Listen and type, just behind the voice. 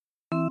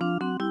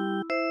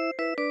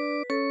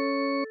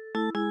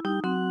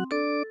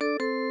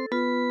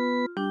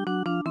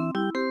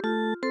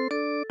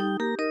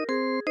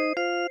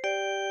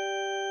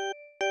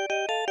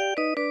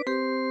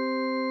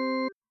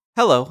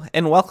Hello,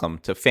 and welcome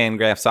to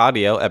Fangraphs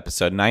Audio,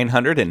 episode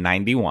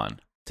 991.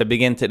 To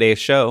begin today's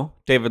show,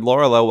 David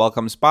Laurila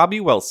welcomes Bobby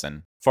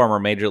Wilson, former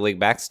Major League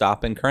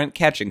backstop and current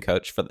catching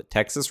coach for the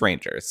Texas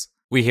Rangers.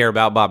 We hear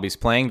about Bobby's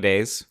playing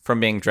days,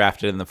 from being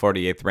drafted in the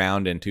 48th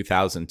round in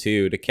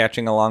 2002 to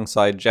catching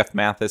alongside Jeff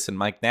Mathis and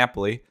Mike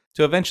Napoli,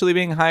 to eventually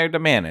being hired to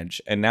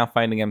manage and now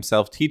finding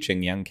himself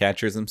teaching young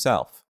catchers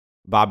himself.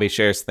 Bobby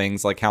shares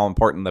things like how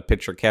important the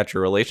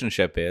pitcher-catcher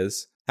relationship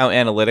is, how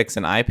analytics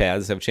and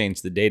iPads have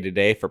changed the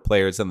day-to-day for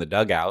players in the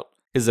dugout,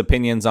 his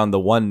opinions on the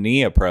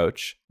one-knee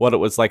approach, what it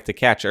was like to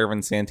catch Ervin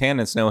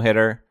Santana's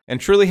no-hitter,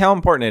 and truly how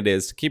important it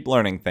is to keep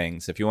learning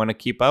things if you want to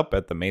keep up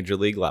at the major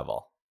league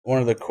level. One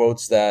of the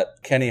quotes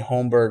that Kenny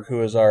Holmberg,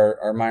 who is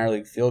our minor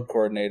league field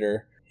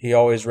coordinator, he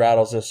always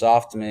rattles this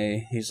off to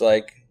me. He's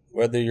like,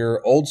 whether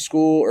you're old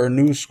school or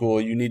new school,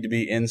 you need to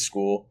be in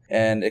school.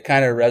 And it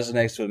kind of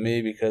resonates with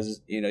me because,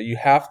 you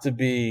have to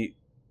be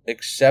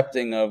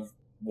accepting of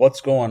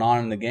what's going on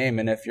in the game.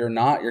 And if you're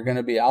not, you're going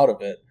to be out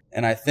of it.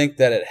 And I think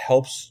that it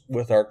helps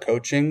with our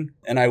coaching.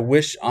 And I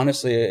wish,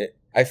 honestly,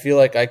 I feel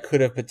like I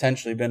could have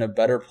potentially been a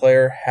better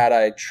player had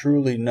I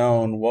truly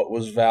known what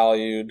was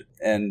valued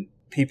and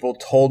people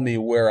told me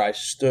where I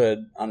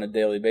stood on a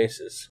daily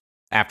basis.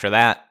 After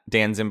that,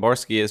 Dan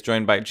Szymborski is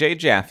joined by Jay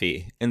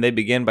Jaffe, and they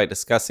begin by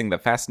discussing the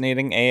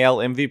fascinating AL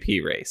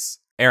MVP race.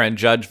 Aaron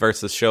Judge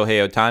versus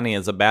Shohei Ohtani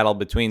is a battle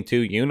between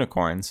two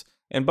unicorns,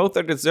 and both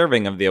are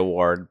deserving of the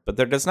award, but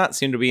there does not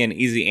seem to be an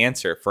easy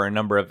answer for a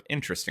number of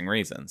interesting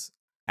reasons.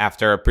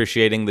 After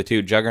appreciating the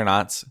two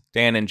juggernauts,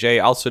 Dan and Jay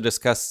also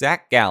discuss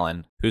Zach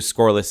Gallen, whose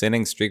scoreless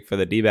inning streak for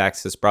the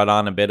D-backs has brought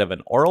on a bit of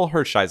an Oral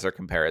Hershiser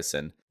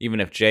comparison, even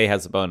if Jay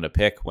has a bone to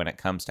pick when it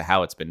comes to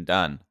how it's been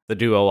done. The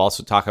duo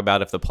also talk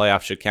about if the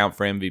playoffs should count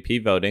for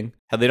MVP voting,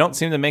 how they don't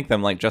seem to make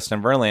them like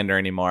Justin Verlander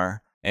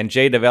anymore, and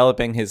Jay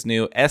developing his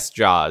new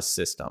S-JAWS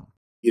system.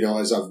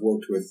 As I've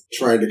worked with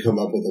trying to come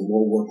up with a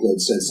more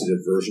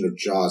workload-sensitive version of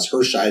JAWS,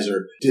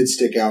 Hershiser did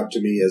stick out to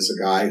me as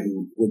a guy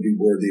who would be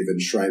worthy of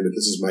enshrinement.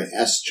 This is my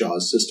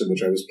S-JAWS system,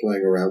 which I was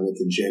playing around with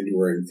in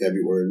January and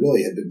February, and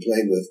really had been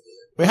playing with.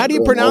 Wait, how do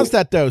you pronounce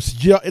that, though?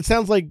 It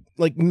sounds like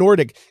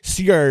Nordic.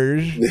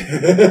 Sjurj.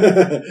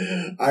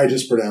 I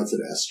just pronounce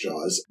it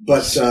S-JAWS.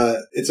 But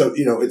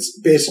it's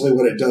basically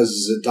what it does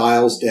is it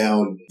dials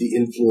down the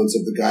influence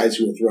of the guys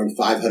who have thrown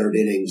 500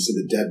 innings in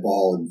the dead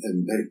ball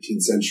and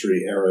 19th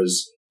century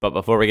eras. But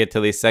before we get to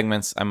these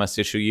segments, I must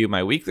issue you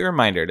my weekly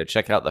reminder to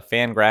check out the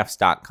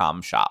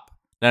Fangraphs.com shop.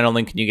 Not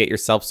only can you get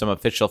yourself some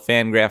official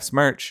Fangraphs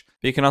merch,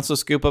 but you can also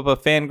scoop up a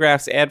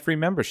Fangraphs ad-free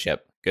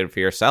membership. Good for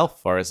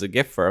yourself or as a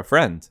gift for a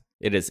friend.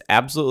 It is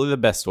absolutely the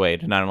best way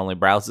to not only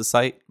browse the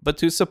site, but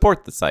to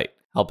support the site,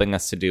 helping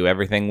us to do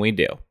everything we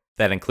do.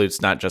 That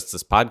includes not just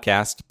this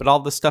podcast, but all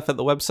the stuff at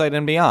the website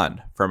and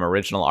beyond, from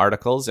original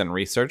articles and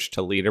research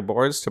to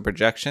leaderboards to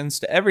projections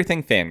to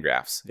everything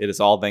Fangraphs. It is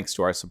all thanks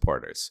to our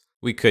supporters.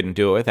 We couldn't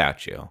do it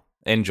without you.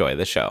 Enjoy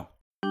the show.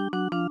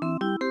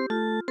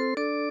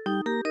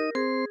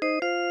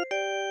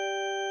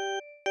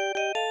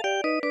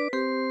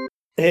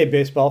 Hey,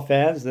 baseball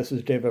fans, this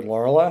is David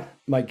Laurila.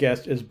 My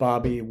guest is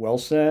Bobby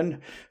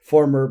Wilson,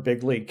 former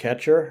big league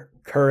catcher,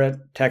 current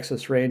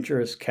Texas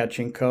Rangers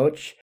catching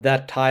coach.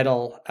 That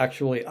title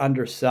actually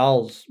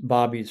undersells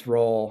Bobby's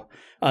role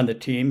on the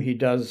team. He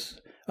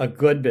does a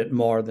good bit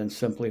more than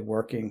simply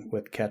working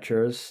with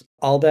catchers.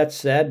 All that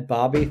said,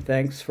 Bobby,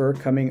 thanks for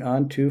coming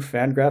on to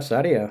Fangraphs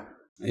Audio.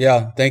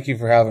 Yeah, thank you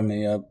for having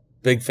me.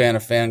 Big fan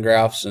of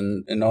Fangraphs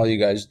and all you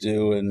guys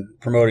do and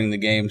promoting the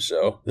game.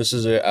 So this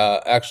is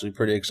actually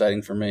pretty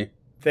exciting for me.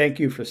 Thank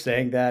you for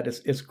saying that.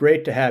 It's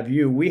great to have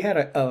you. We had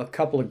a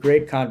couple of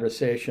great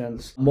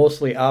conversations,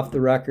 mostly off the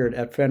record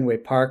at Fenway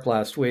Park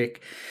last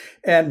week,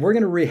 and we're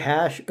going to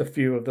rehash a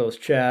few of those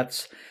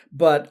chats.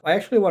 But I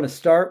actually want to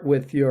start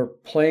with your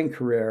playing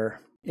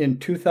career. In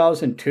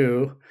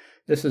 2002,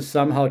 this is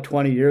somehow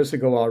 20 years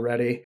ago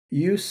already,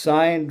 you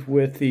signed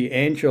with the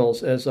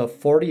Angels as a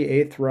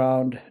 48th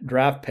round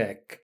draft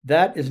pick.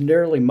 That is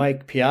nearly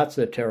Mike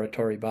Piazza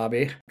territory,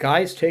 Bobby.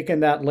 Guys taken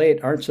that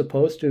late aren't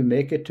supposed to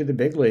make it to the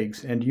big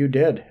leagues, and you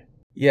did.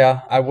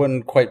 Yeah, I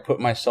wouldn't quite put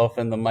myself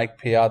in the Mike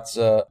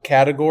Piazza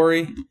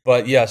category.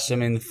 But yes, the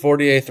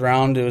 48th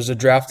round, it was a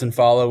draft and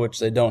follow, which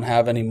they don't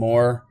have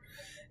anymore.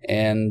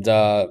 And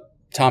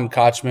Tom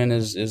Kochman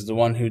is the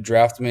one who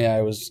drafted me.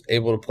 I was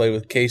able to play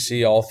with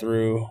Casey all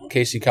through.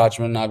 Casey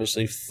Kochman,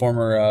 obviously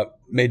former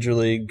Major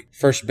League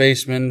first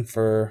baseman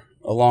for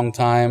a long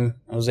time.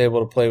 I was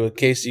able to play with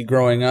Casey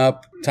growing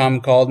up.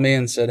 Tom called me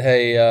and said,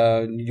 hey,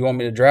 you want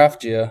me to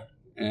draft you?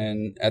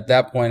 And at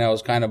that point, I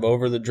was kind of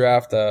over the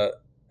draft.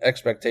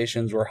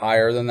 Expectations were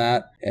higher than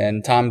that.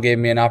 And Tom gave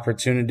me an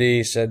opportunity.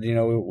 He said,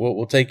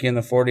 we'll take you in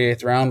the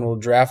 48th round. We'll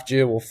draft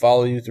you. We'll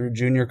follow you through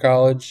junior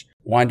college.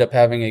 Wind up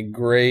having a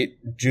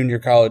great junior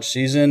college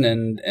season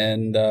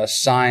and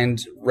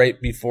signed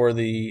right before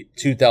the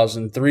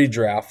 2003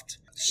 draft.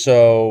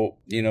 So,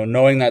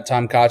 knowing that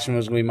Tom Kochman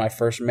was going to be my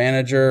first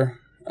manager,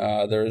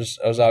 I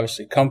was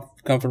obviously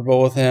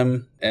comfortable with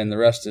him, and the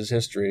rest is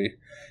history.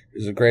 It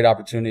was a great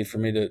opportunity for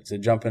me to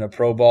jump into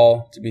pro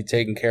ball, to be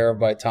taken care of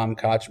by Tom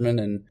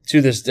Kochman. And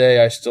to this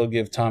day, I still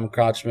give Tom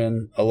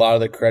Kochman a lot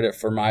of the credit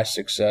for my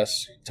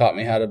success. He taught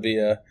me how to be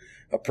a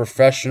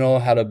professional,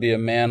 how to be a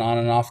man on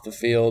and off the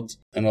field,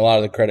 and a lot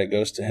of the credit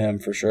goes to him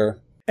for sure.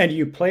 And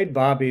you played,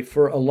 Bobby,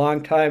 for a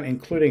long time,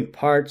 including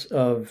parts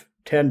of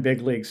 10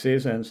 big league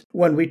seasons.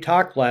 When we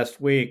talked last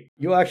week,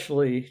 you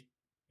actually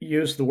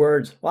used the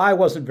words, well, I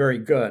wasn't very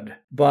good.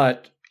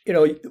 But,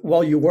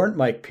 while you weren't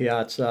Mike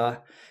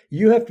Piazza,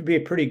 you have to be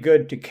pretty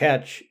good to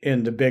catch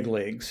in the big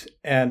leagues.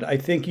 And I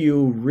think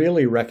you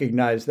really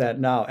recognize that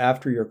now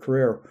after your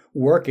career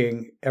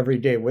working every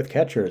day with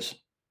catchers.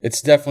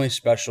 It's definitely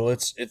special.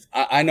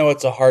 I know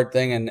it's a hard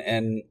thing,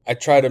 and I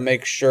try to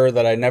make sure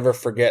that I never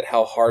forget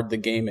how hard the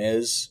game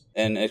is,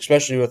 and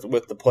especially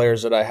with the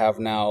players that I have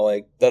now.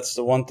 Like, that's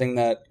the one thing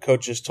that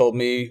coaches told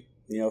me,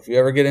 if you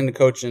ever get into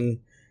coaching,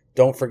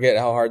 don't forget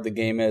how hard the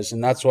game is.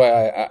 And that's why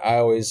I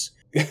always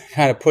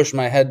kind of push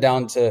my head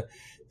down to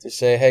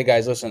say, hey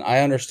guys, listen, I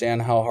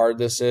understand how hard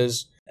this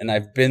is, and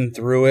I've been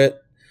through it,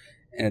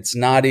 and it's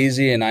not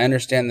easy, and I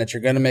understand that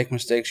you're going to make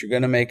mistakes, you're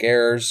going to make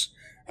errors.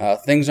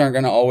 Things aren't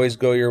going to always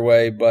go your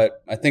way,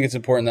 but I think it's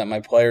important that my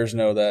players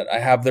know that I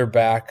have their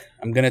back.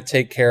 I'm going to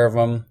take care of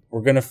them.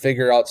 We're going to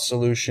figure out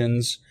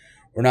solutions.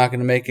 We're not going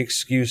to make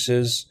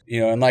excuses.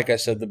 And like I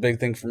said, the big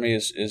thing for me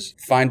is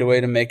find a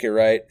way to make it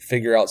right,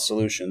 figure out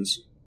solutions.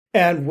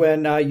 And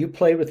when you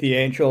played with the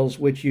Angels,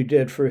 which you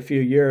did for a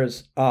few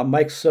years,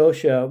 Mike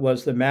Scioscia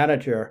was the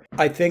manager.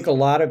 I think a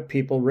lot of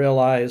people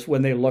realize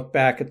when they look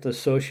back at the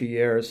Scioscia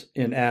years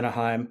in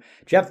Anaheim,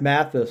 Jeff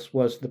Mathis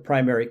was the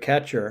primary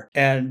catcher.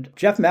 And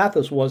Jeff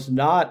Mathis was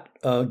not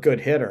a good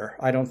hitter.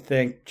 I don't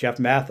think Jeff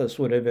Mathis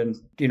would even,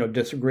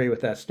 disagree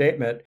with that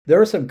statement. There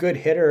are some good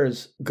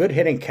hitters, good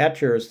hitting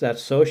catchers that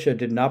Scioscia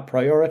did not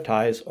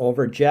prioritize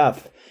over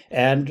Jeff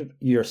and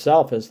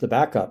yourself as the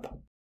backup.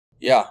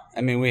 Yeah,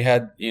 we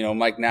had,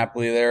 Mike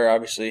Napoli there.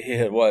 Obviously, he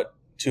hit,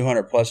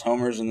 200-plus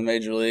homers in the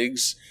major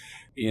leagues.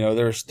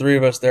 There was three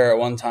of us there at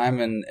one time,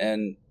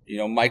 and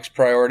Mike's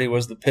priority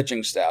was the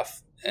pitching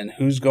staff. And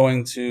who's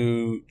going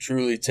to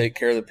truly take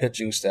care of the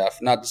pitching staff?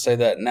 Not to say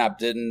that Nap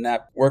didn't.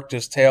 Nap worked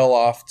his tail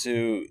off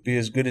to be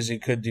as good as he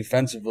could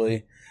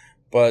defensively.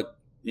 But,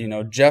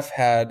 Jeff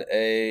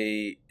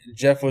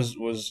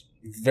was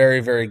very,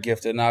 very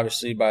gifted. And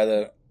obviously by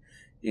the,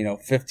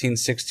 15,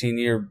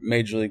 16-year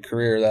major league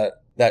career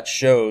that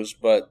shows,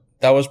 but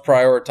that was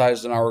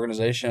prioritized in our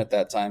organization at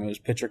that time. It was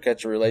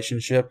pitcher-catcher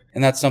relationship,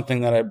 and that's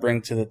something that I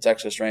bring to the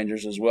Texas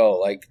Rangers as well.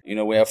 Like,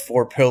 we have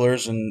 4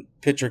 pillars, and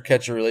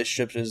pitcher-catcher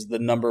relationships is the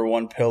number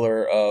one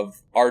pillar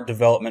of our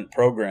development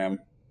program.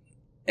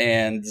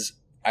 And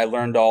I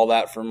learned all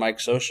that from Mike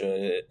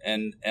Scioscia,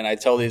 and I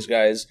tell these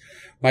guys,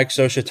 Mike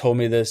Scioscia told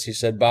me this. He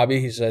said,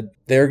 Bobby,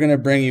 they're going to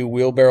bring you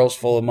wheelbarrows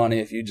full of money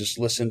if you just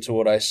listen to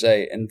what I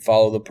say and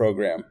follow the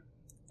program.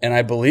 And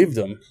I believed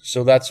him.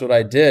 So that's what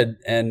I did.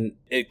 And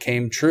it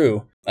came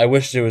true. I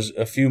wish there was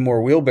a few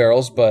more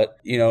wheelbarrows, but,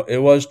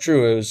 it was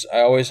true. I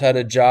always had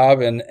a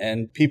job,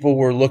 and people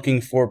were looking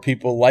for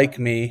people like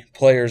me,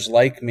 players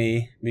like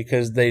me,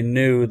 because they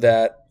knew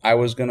that I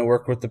was going to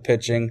work with the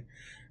pitching.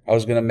 I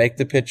was going to make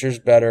the pitchers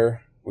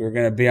better. We were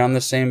going to be on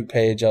the same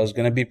page. I was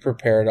going to be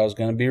prepared. I was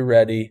going to be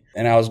ready.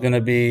 And I was going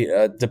to be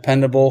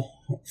dependable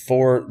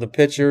for the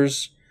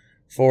pitchers,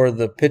 for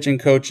the pitching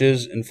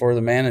coaches, and for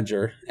the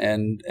manager.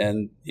 And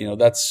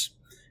that's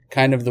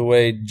kind of the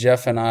way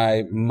Jeff and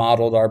I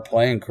modeled our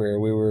playing career.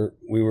 We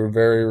were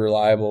very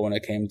reliable when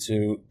it came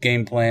to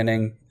game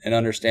planning and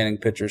understanding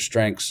pitchers'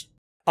 strengths.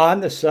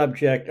 On the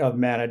subject of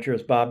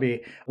managers,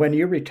 Bobby, when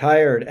you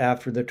retired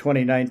after the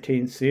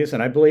 2019 season,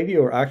 I believe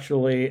you were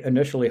actually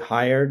initially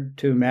hired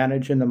to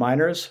manage in the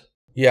minors.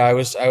 Yeah, I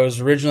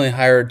was originally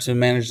hired to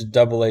manage the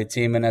Double-A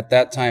team, and at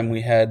that time we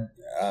had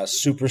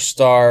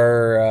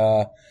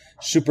superstar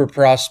super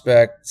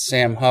prospect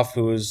Sam Huff,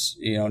 who is,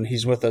 and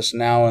he's with us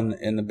now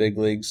in the big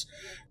leagues.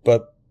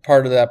 But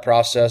part of that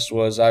process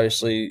was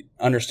obviously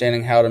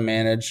understanding how to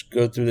manage,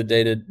 go through the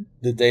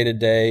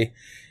day-to-day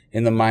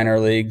in the minor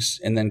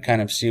leagues, and then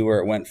kind of see where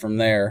it went from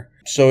there.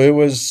 So it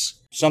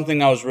was something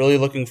I was really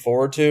looking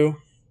forward to.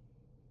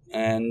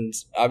 And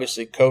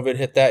obviously COVID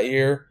hit that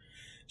year.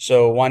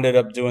 So winded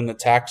up doing the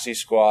taxi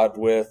squad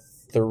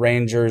with the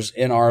Rangers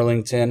in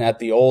Arlington at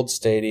the old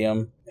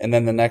stadium. And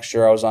then the next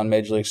year I was on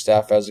Major League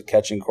staff as a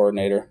catching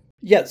coordinator.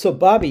 Yeah, so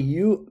Bobby,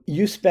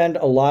 you spend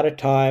a lot of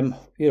time,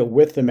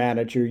 with the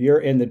manager. You're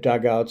in the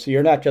dugout, so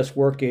you're not just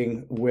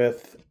working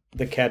with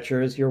the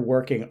catchers. You're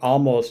working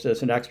almost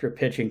as an extra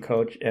pitching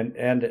coach and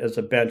as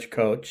a bench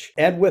coach.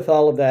 And with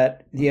all of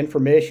that, the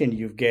information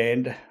you've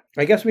gained,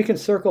 I guess we can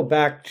circle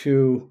back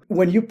to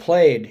when you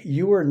played,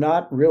 you were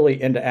not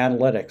really into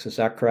analytics. Is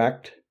that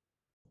correct?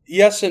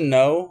 Yes and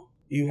no.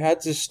 You had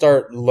to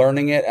start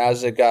learning it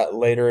as it got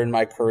later in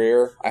my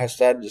career. I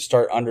had to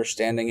start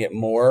understanding it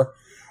more.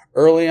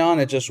 Early on,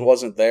 it just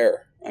wasn't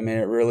there. It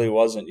really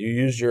wasn't. You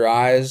used your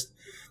eyes.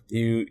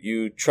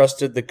 You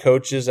trusted the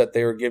coaches that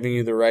they were giving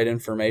you the right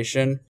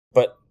information.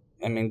 But,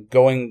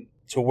 going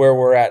to where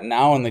we're at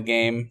now in the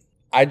game,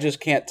 I just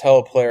can't tell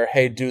a player,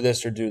 hey, do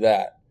this or do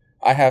that.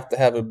 I have to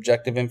have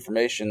objective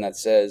information that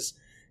says,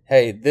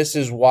 hey, this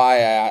is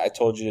why I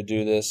told you to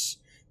do this.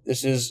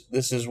 This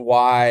is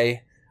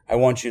why I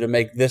want you to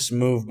make this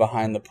move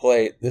behind the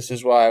plate. This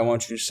is why I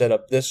want you to set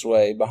up this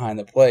way behind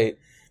the plate,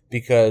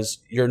 because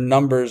your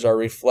numbers are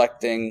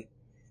reflecting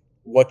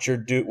what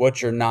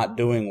you're not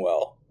doing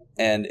well.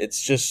 And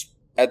it's just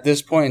at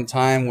this point in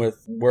time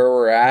with where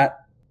we're at,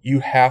 you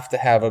have to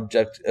have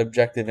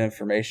objective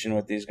information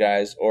with these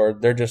guys, or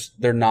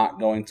they're not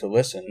going to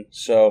listen.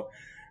 So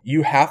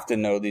you have to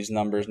know these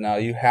numbers now.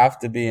 You have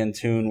to be in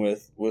tune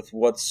with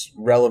what's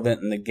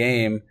relevant in the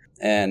game.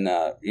 And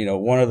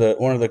one of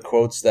the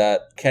quotes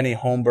that Kenny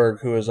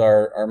Holmberg, who is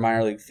our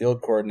minor league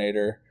field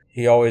coordinator,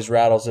 he always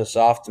rattles this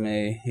off to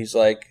me. He's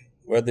like,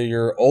 whether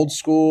you're old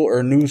school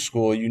or new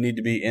school, you need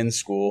to be in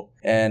school.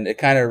 And it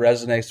kind of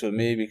resonates with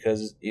me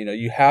because,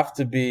 you have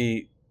to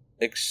be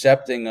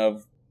accepting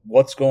of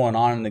what's going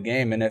on in the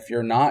game. And if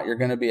you're not, you're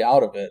going to be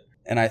out of it.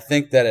 And I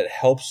think that it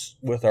helps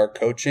with our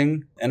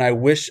coaching. And I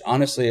wish,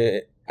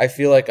 honestly, I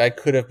feel like I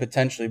could have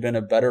potentially been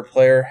a better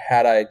player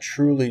had I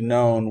truly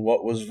known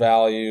what was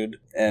valued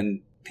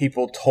and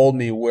people told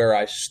me where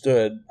I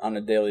stood on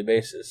a daily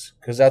basis.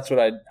 Because that's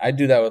what I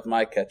do that with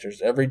my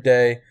catchers. Every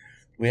day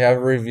we have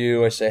a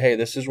review. I say, hey,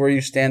 this is where you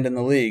stand in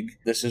the league.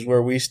 This is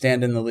where we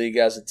stand in the league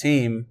as a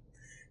team.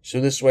 So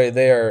this way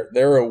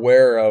they're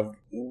aware of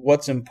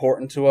what's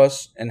important to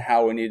us and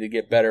how we need to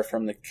get better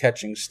from the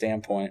catching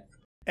standpoint.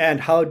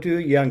 And how do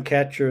young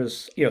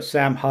catchers,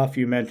 Sam Huff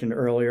you mentioned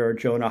earlier,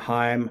 Jonah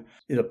Heim,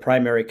 the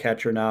primary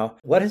catcher now,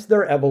 what has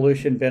their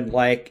evolution been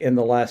like in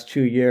the last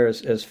 2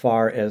 years as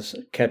far as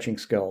catching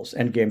skills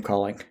and game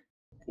calling?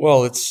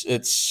 Well,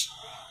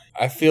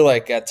 I feel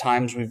like at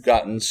times we've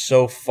gotten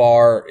so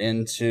far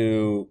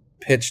into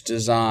pitch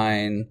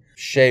design,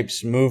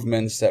 shapes,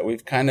 movements that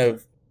we've kind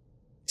of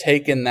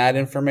taken that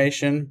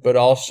information, but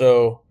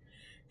also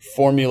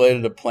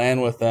formulated a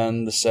plan with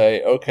them to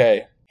say,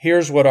 okay,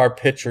 here's what our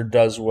pitcher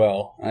does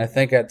well. And I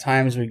think at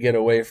times we get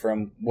away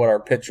from what our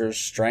pitcher's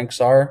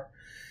strengths are,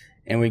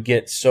 and we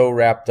get so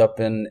wrapped up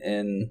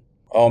in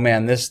oh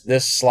man, this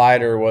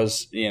slider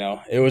was,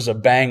 it was a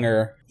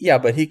banger. Yeah,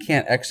 but he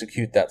can't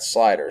execute that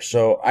slider.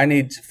 So I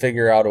need to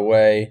figure out a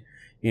way,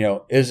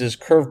 is his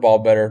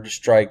curveball better to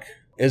strike?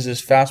 Is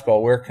his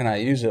fastball, where can I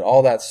use it?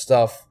 All that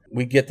stuff,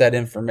 we get that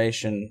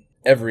information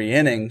every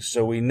inning,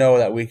 so we know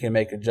that we can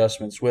make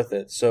adjustments with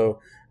it.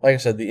 So like I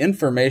said, the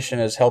information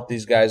has helped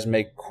these guys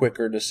make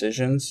quicker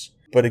decisions.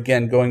 But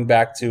again, going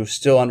back to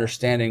still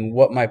understanding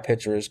what my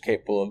pitcher is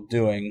capable of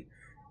doing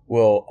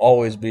will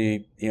always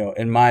be,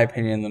 in my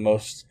opinion, the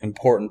most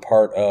important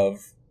part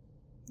of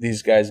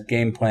these guys'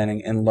 game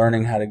planning and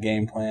learning how to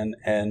game plan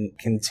and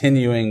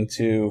continuing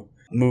to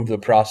move the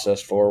process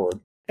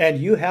forward. And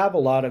you have a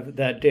lot of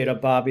that data,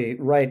 Bobby,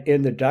 right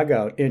in the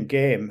dugout, in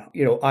game,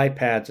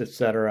 iPads,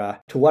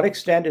 etc. To what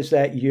extent is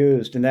that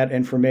used and that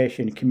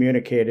information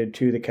communicated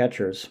to the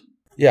catchers?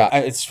 Yeah,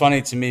 it's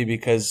funny to me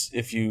because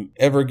if you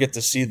ever get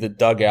to see the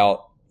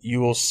dugout,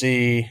 you will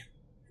see,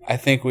 I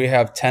think we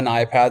have 10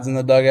 iPads in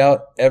the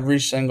dugout.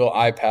 Every single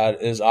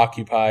iPad is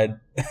occupied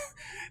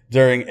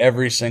during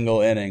every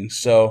single inning.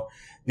 So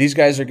these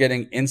guys are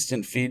getting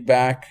instant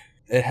feedback.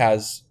 It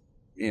has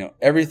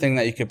everything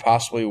that you could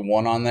possibly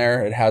want on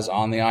there. It has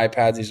on the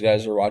iPads. These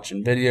guys are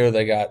watching video.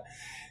 They got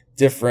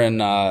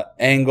different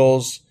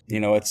angles.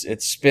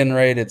 It's spin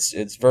rate,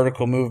 it's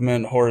vertical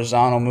movement,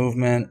 horizontal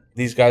movement.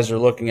 These guys are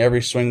looking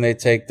every swing they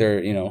take,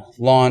 their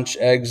launch,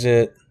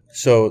 exit.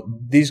 So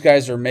these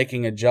guys are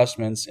making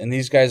adjustments, and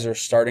these guys are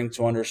starting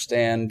to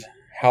understand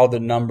how the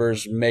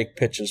numbers make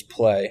pitches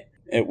play.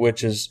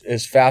 Which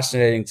is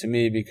fascinating to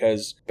me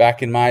because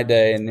back in my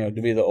day, and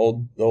to be the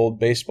old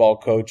baseball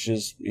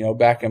coaches,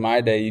 back in my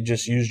day, you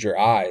just used your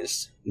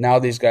eyes. Now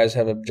these guys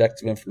have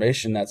objective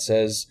information that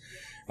says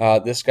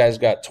this guy's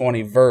got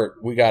 20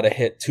 vert, we got to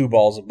hit 2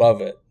 balls above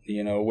it.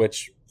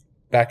 Which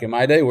back in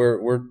my day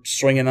we're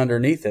swinging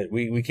underneath it.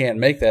 We can't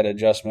make that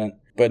adjustment,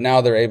 but now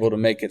they're able to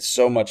make it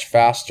so much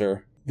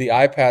faster. The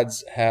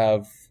iPads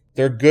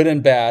they're good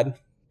and bad,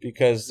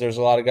 because there's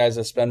a lot of guys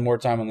that spend more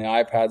time on the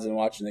iPads than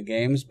watching the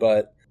games.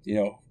 But,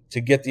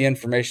 to get the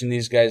information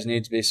these guys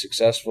need to be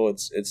successful,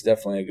 it's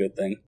definitely a good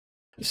thing.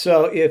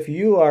 So if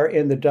you are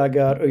in the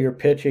dugout or your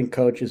pitching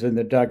coach is in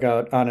the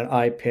dugout on an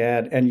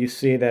iPad and you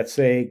see that,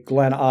 say,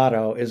 Glenn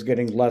Otto is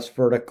getting less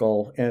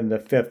vertical in the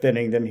 5th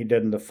inning than he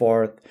did in the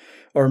 4th,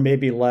 or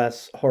maybe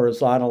less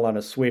horizontal on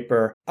a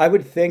sweeper, I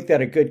would think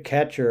that a good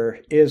catcher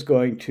is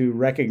going to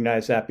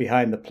recognize that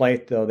behind the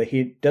plate, though, that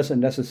he doesn't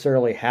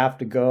necessarily have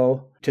to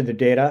go to the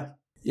data.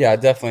 Yeah,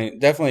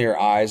 definitely your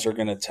eyes are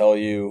going to tell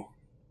you,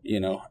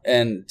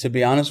 and to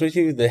be honest with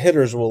you, the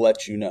hitters will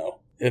let you know.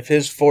 If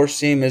his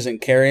 4-seam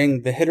isn't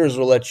carrying, the hitters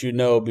will let you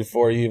know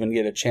before you even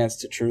get a chance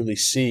to truly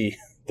see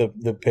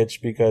the pitch,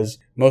 because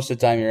most of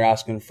the time you're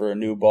asking for a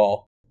new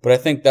ball. But I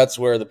think that's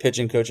where the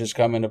pitching coaches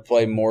come into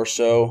play more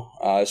so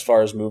as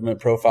far as movement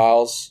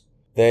profiles.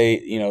 They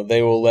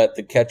will let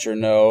the catcher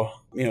know,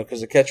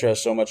 because the catcher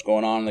has so much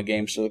going on in the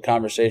game. So the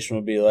conversation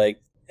would be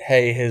like,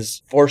 hey,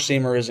 his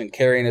four-seamer isn't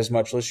carrying as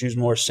much, let's use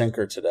more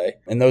sinker today.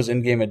 And those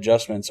in-game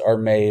adjustments are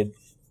made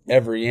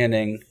every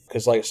inning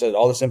because, like I said,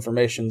 all this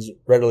information's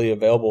readily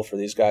available for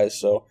these guys.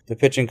 So the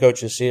pitching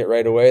coaches see it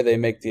right away. They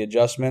make the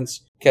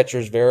adjustments.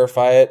 Catchers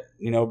verify it,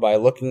 by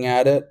looking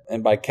at it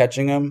and by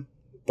catching them.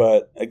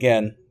 But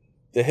again,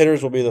 the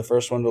hitters will be the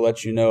first one to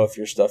let you know if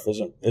your stuff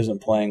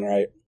isn't playing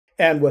right.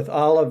 And with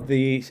all of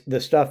the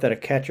stuff that a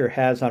catcher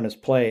has on his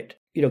plate,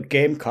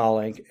 game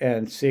calling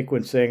and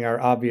sequencing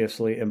are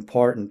obviously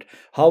important.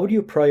 How would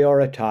you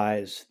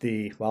prioritize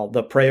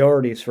the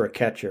priorities for a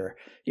catcher?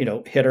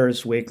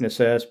 Hitters'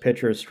 weaknesses,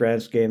 pitchers'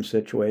 strengths, game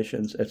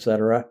situations,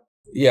 etc.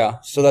 Yeah,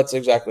 so that's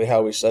exactly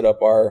how we set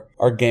up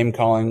our game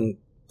calling.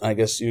 I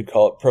guess you'd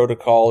call it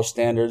protocol,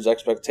 standards,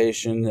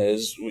 expectation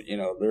is,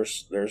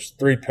 there's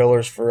three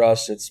pillars for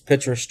us. It's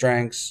pitcher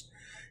strengths,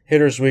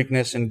 hitter's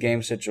weakness, and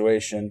game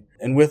situation.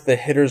 And with the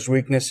hitter's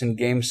weakness and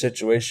game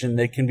situation,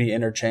 they can be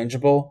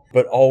interchangeable,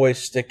 but always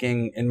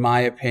sticking, in my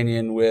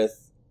opinion,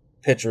 with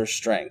pitcher's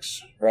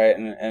strengths, right?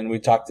 And we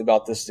talked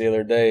about this the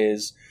other day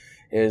is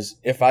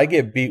if I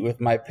get beat with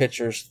my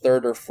pitcher's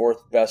third or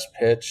fourth best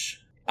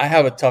pitch, I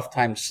have a tough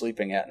time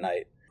sleeping at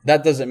night.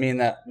 That doesn't mean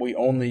that we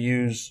only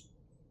use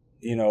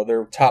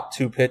their top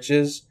two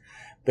pitches,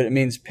 but it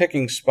means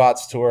picking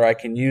spots to where I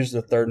can use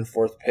the third and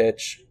fourth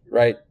pitch,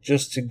 right,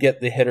 just to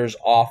get the hitters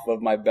off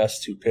of my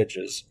best two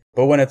pitches.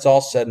 But when it's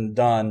all said and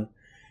done,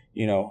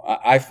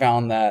 I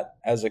found that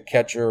as a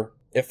catcher,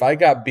 if I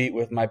got beat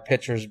with my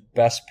pitcher's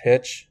best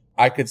pitch,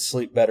 I could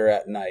sleep better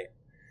at night.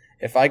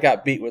 If I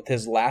got beat with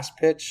his last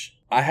pitch,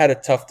 I had a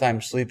tough time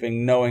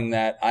sleeping knowing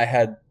that I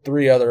had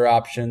two other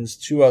options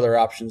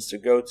to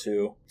go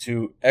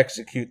to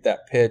execute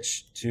that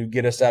pitch, to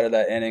get us out of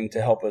that inning,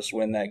 to help us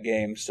win that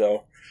game.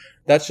 So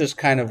that's just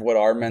kind of what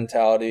our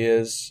mentality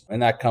is.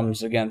 And that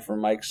comes, again, from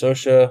Mike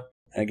Scioscia.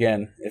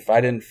 Again, if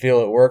I didn't feel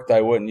it worked,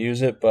 I wouldn't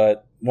use it.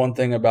 But one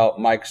thing about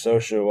Mike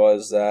Scioscia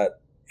was that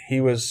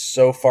he was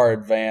so far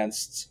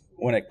advanced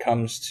when it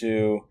comes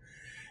to,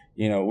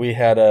 we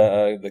had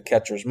the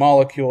catcher's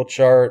molecule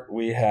chart.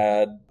 We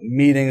had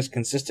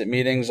consistent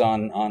meetings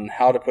on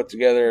how to put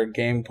together a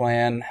game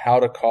plan, how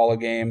to call a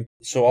game.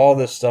 So all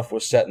this stuff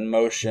was set in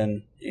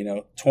motion,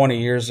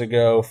 20 years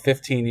ago,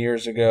 15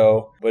 years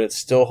ago, but it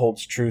still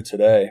holds true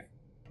today.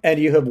 And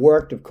you have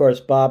worked, of course,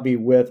 Bobby,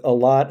 with a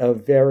lot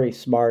of very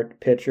smart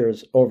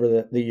pitchers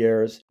over the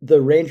years. The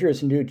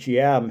Rangers' new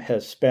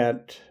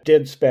GM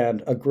did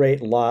spend a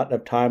great lot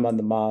of time on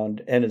the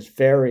mound and is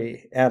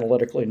very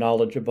analytically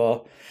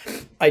knowledgeable.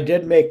 I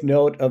did make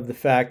note of the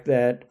fact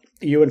that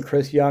you and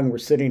Chris Young were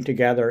sitting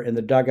together in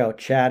the dugout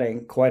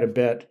chatting quite a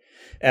bit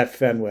at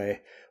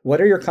Fenway. What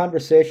are your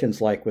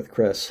conversations like with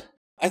Chris?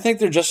 I think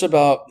they're just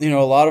about, a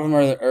lot of them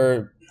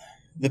are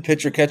the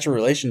pitcher-catcher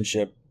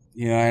relationship.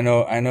 I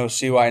know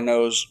CY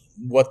knows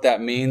what that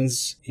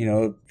means.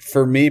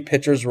 For me,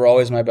 pitchers were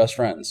always my best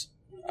friends.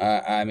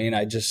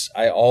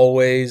 I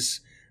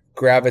always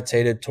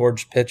gravitated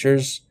towards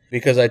pitchers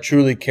because I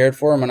truly cared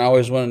for them and I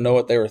always wanted to know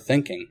what they were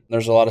thinking.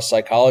 There's a lot of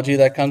psychology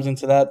that comes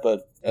into that,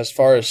 but as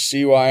far as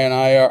CY and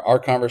I, our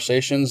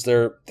conversations,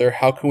 they're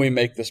how can we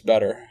make this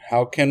better?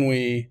 How can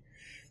we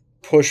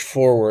push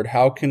forward?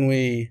 How can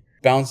we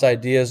bounce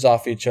ideas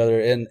off each other?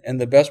 And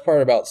the best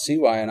part about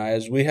CY and I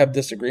is we have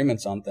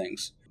disagreements on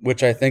things,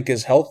 which I think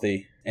is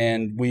healthy.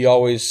 And we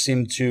always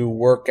seem to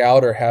work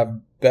out or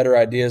have better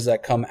ideas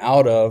that come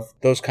out of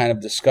those kind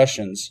of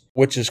discussions,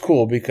 which is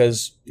cool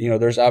because,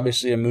 there's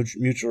obviously a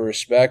mutual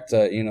respect.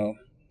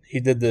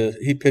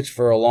 He pitched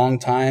for a long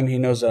time. He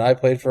knows that I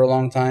played for a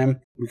long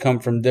time. We come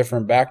from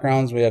different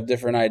backgrounds. We have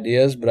different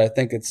ideas, but I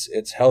think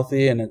it's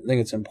healthy and I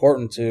think it's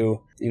important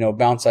to,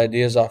 bounce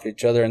ideas off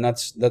each other. And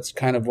that's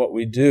kind of what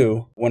we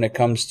do when it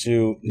comes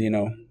to,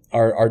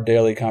 our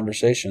daily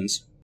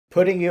conversations.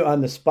 Putting you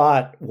on the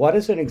spot, what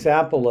is an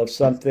example of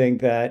something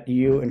that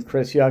you and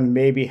Chris Young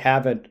maybe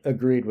haven't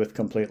agreed with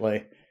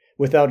completely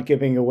without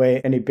giving away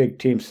any big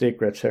team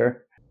secrets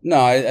here? No,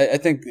 I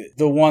think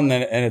the one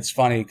that, and it's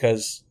funny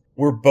because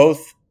we're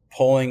both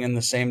pulling in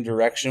the same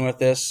direction with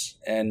this.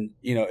 And,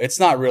 it's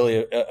not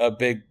really a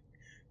big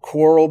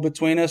quarrel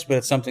between us, but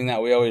it's something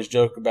that we always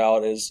joke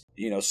about is,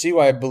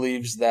 CY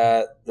believes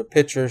that the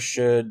pitcher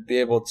should be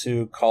able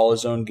to call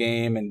his own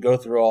game and go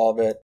through all of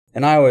it.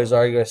 And I always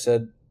argue, I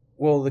said,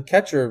 well, the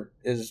catcher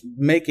is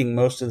making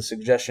most of the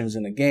suggestions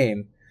in the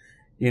game,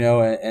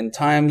 and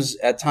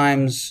at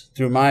times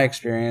through my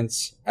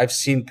experience, I've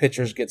seen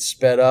pitchers get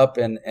sped up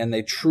and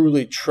they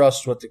truly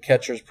trust what the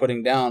catcher is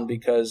putting down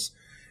because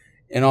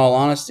in all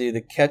honesty, the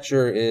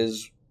catcher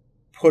is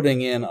putting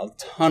in a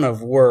ton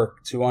of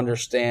work to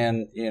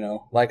understand,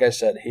 like I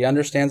said, he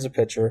understands the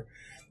pitcher.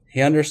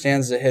 He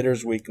understands the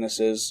hitter's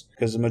weaknesses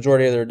because the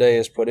majority of their day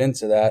is put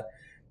into that.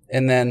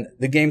 And then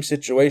the game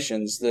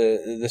situations,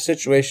 the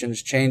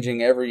situations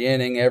changing every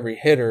inning, every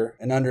hitter,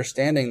 and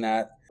understanding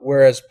that.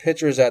 Whereas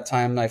pitchers at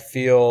times I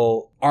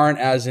feel aren't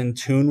as in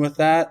tune with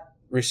that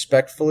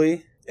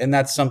respectfully. And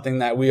that's something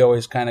that we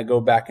always kind of go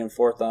back and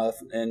forth on.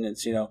 And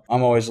it's,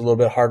 I'm always a little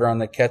bit harder on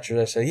the catcher.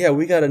 I say, yeah,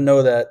 we got to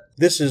know that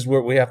this is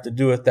what we have to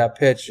do with that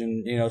pitch.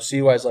 And,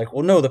 CY's like,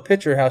 well, no, the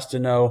pitcher has to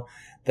know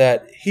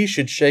that he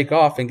should shake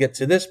off and get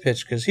to this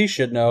pitch because he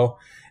should know.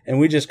 And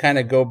we just kind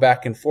of go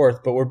back and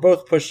forth. But we're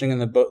both pushing in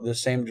the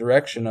same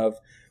direction of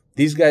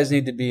these guys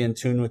need to be in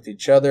tune with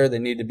each other. They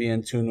need to be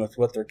in tune with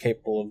what they're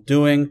capable of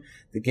doing,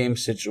 the game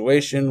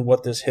situation,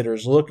 what this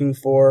hitter's looking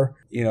for.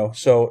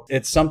 So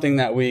it's something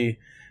that we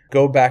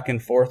go back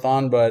and forth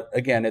on, but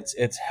again,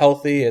 it's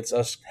healthy. It's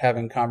us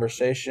having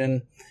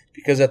conversation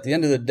because at the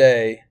end of the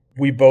day,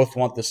 we both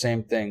want the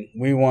same thing.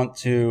 We want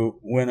to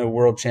win a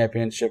world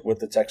championship with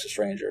the Texas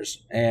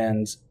Rangers.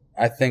 And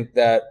I think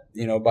that,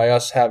 by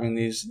us having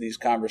these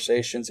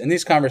conversations, and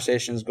these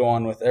conversations go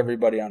on with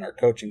everybody on our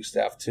coaching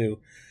staff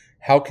too,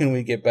 how can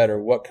we get better?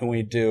 What can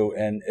we do?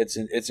 And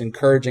it's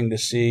encouraging to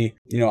see,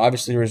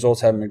 obviously the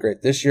results haven't been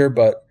great this year,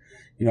 but,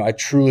 I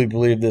truly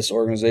believe this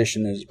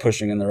organization is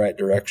pushing in the right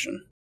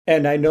direction.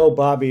 And I know,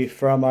 Bobby,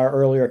 from our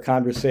earlier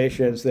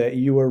conversations that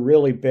you were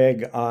really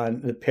big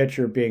on the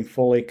pitcher being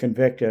fully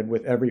convicted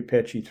with every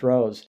pitch he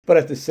throws. But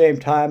at the same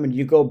time, and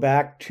you go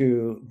back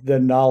to the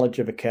knowledge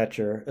of a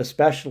catcher,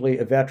 especially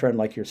a veteran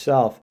like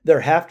yourself,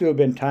 there have to have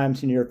been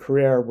times in your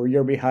career where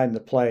you're behind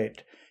the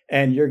plate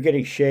and you're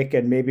getting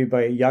shaken maybe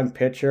by a young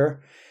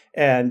pitcher,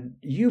 and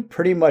you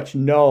pretty much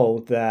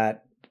know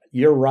that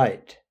you're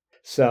right.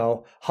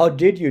 So how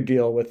did you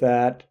deal with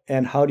that,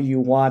 and how do you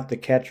want the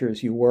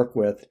catchers you work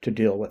with to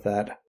deal with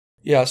that?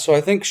 Yeah, so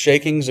I think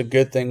shaking's a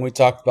good thing. We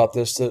talked about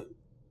this. The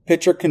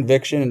pitcher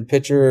conviction and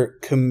pitcher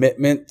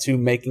commitment to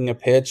making a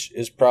pitch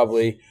is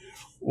probably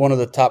one of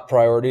the top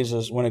priorities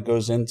is when it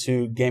goes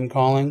into game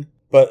calling.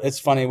 But it's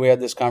funny, we had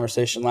this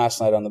conversation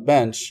last night on the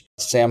bench.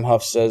 Sam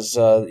Huff says,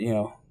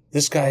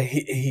 this guy,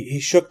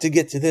 he shook to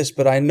get to this,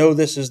 but I know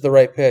this is the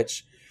right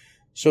pitch.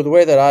 So the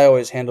way that I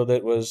always handled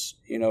it was,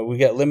 we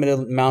get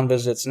limited mound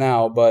visits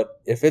now, but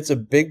if it's a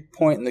big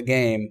point in the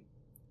game,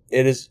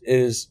 it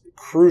is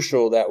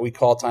crucial that we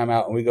call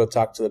timeout and we go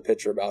talk to the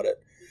pitcher about it.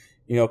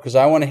 Because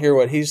I want to hear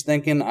what he's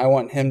thinking. I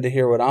want him to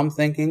hear what I'm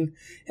thinking,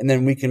 and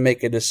then we can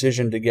make a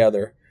decision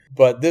together.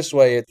 But this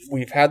way,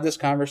 we've had this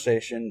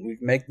conversation.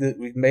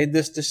 We've made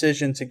this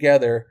decision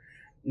together.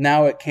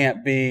 Now it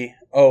can't be,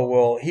 oh,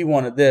 well, he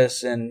wanted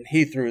this and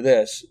he threw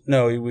this.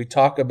 No, we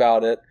talk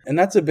about it. And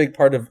that's a big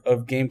part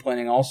of game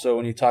planning also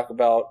when you talk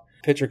about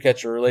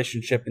pitcher-catcher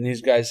relationship and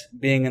these guys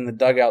being in the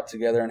dugout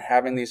together and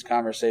having these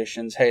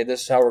conversations. Hey,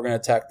 this is how we're going to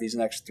attack these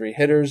next three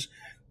hitters.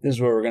 This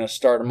is what we're going to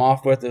start them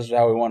off with. This is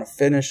how we want to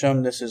finish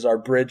them. This is our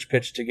bridge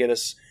pitch to get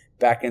us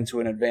back into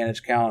an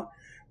advantage count.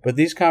 But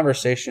these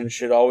conversations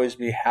should always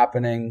be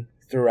happening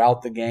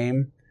throughout the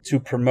game to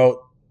promote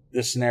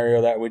the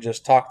scenario that we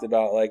just talked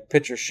about, like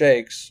pitcher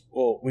shakes.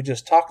 Well, we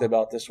just talked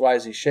about this. Why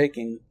is he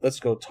shaking? Let's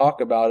go talk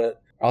about it.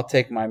 I'll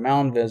take my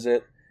mound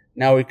visit.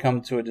 Now we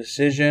come to a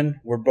decision.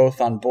 We're both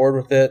on board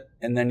with it.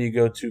 And then you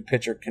go to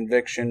pitcher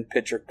conviction,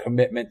 pitcher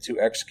commitment to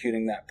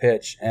executing that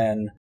pitch.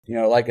 And,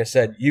 like I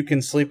said, you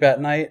can sleep at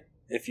night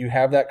if you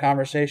have that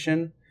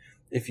conversation,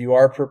 if you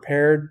are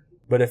prepared.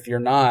 But if you're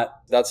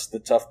not, that's the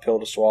tough pill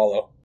to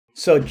swallow.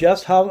 So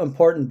just how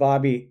important,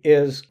 Bobby,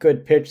 is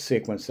good pitch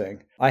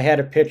sequencing? I had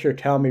a pitcher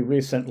tell me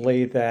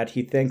recently that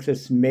he thinks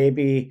it's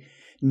maybe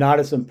not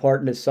as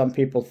important as some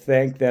people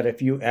think, that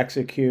if you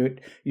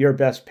execute your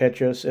best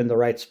pitches in the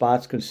right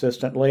spots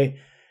consistently,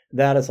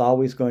 that is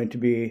always going to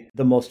be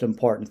the most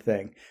important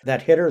thing.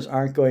 That hitters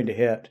aren't going to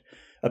hit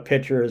a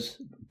pitcher's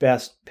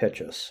best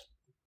pitches.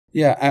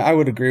 Yeah, I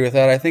would agree with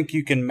that. I think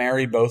you can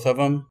marry both of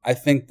them. I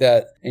think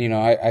that,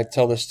 I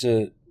tell this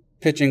to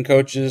pitching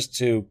coaches,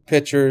 to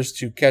pitchers,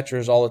 to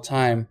catchers all the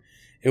time.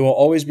 It will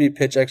always be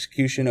pitch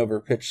execution over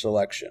pitch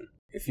selection.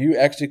 If you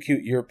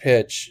execute your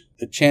pitch,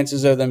 the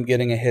chances of them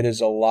getting a hit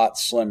is a lot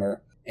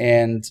slimmer.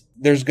 And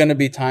there's going to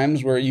be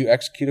times where you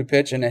execute a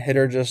pitch and a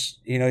hitter just,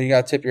 you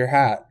got to tip your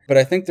hat. But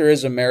I think there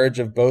is a marriage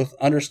of both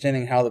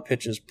understanding how the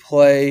pitches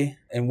play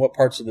and what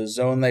parts of the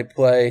zone they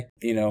play.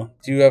 Do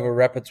you have a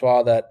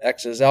repertoire that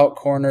X's out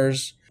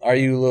corners? Are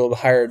you a little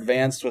higher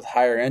advanced with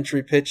higher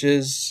entry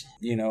pitches?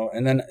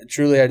 And then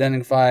truly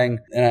identifying,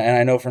 and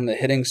I know from the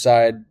hitting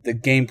side, the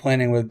game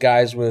planning with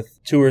guys with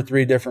 2 or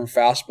 3 different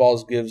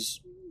fastballs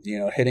gives,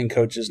 hitting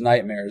coaches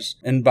nightmares.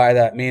 And by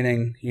that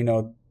meaning,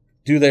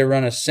 do they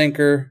run a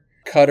sinker,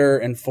 cutter,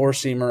 and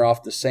four-seamer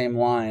off the same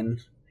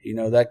line?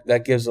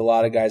 That gives a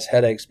lot of guys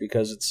headaches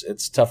because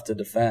it's tough to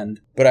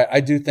defend. But I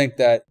do think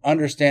that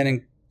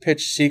understanding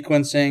pitch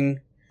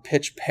sequencing,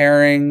 pitch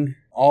pairing,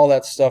 all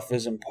that stuff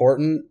is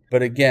important.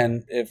 But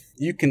again, if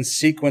you can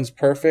sequence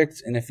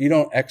perfect and if you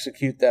don't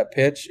execute that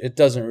pitch, it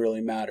doesn't really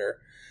matter.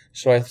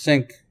 So I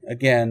think,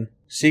 again,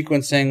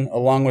 sequencing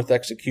along with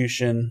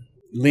execution,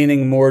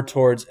 leaning more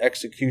towards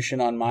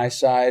execution on my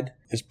side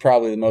is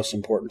probably the most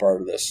important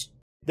part of this.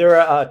 There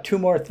are two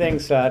more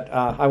things that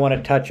I want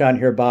to touch on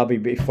here, Bobby,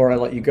 before I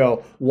let you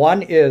go.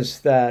 One is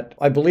that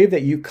I believe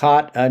that you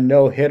caught a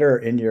no-hitter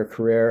in your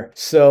career.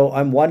 So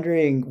I'm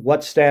wondering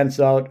what stands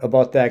out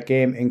about that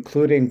game,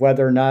 including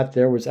whether or not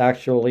there was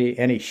actually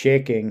any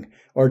shaking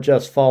or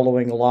just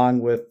following along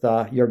with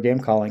your game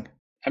calling.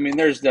 I mean,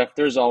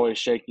 there's always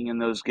shaking in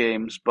those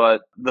games,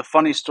 but the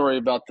funny story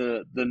about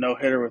the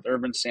no-hitter with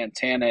Irvin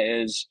Santana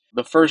is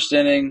the first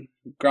inning,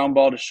 ground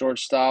ball to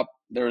shortstop,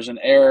 there was an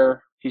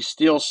error. He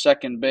steals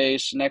second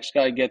base. Next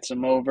guy gets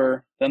him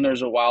over. Then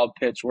there's a wild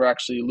pitch. We're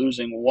actually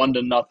losing 1-0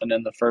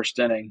 in the first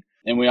inning,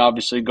 and we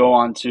obviously go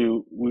on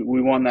to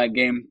we won that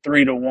game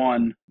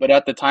 3-1. But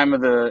at the time of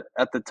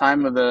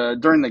the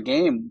during the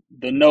game,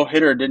 the no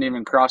hitter didn't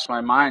even cross my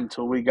mind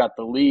until we got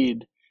the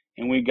lead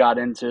and we got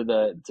into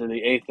the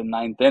 8th and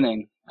 9th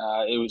inning.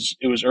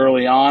 It was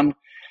early on.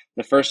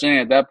 The first inning,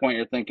 at that point,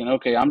 you're thinking,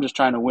 okay, I'm just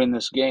trying to win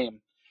this game.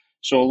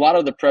 So a lot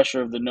of the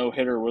pressure of the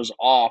no-hitter was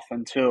off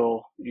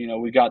until,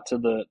 we got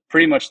to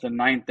pretty much the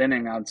 9th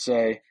inning, I'd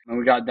say, and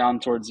we got down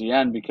towards the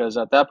end, because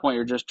at that point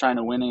you're just trying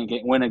to win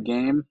a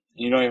game.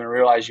 You don't even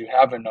realize you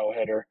have a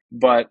no-hitter.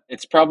 But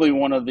it's probably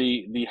one of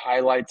the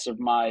highlights of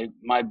my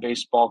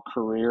baseball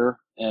career,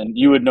 and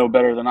you would know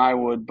better than I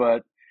would,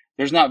 but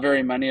there's not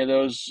very many of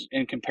those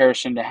in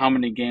comparison to how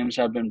many games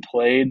have been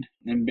played.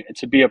 And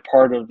to be a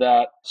part of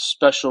that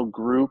special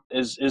group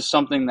is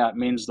something that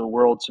means the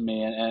world to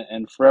me,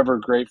 and forever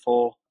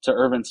grateful to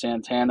Irvin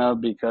Santana,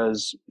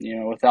 because,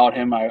 without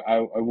him, I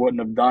wouldn't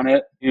have done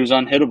it. He was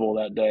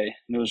unhittable that day,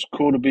 and it was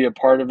cool to be a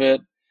part of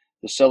it.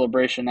 The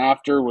celebration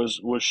after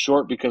was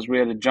short because we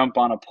had to jump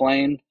on a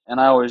plane. And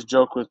I always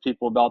joke with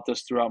people about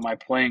this throughout my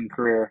playing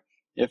career.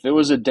 If it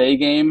was a day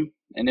game,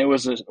 and it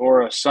was a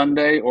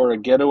Sunday or a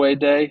getaway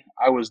day,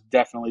 I was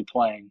definitely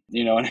playing,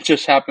 and it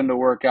just happened to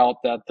work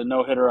out that the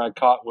no-hitter I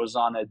caught was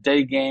on a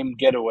day game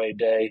getaway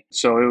day.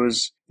 So it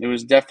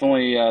was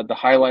definitely the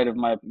highlight of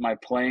my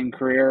playing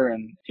career,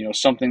 and,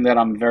 something that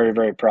I'm very,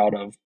 very proud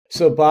of.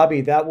 So,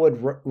 Bobby, that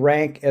would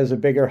rank as a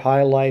bigger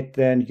highlight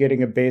than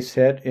getting a base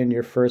hit in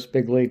your first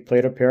big league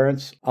plate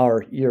appearance,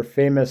 or your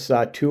famous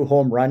 2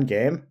 home run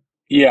game.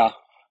 Yeah,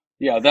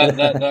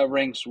 that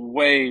ranks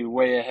way,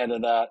 way ahead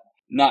of that.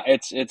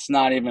 It's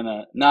not even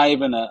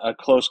a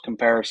close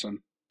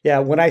comparison. Yeah,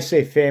 when I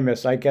say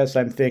famous, I guess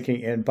I'm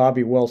thinking in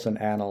Bobby Wilson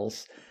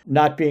annals.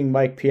 Not being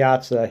Mike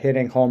Piazza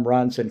hitting home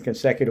runs in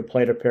consecutive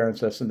plate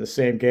appearances in the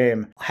same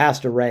game has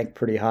to rank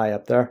pretty high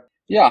up there.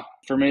 Yeah,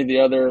 for me, the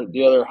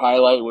other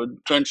highlight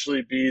would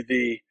potentially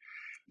be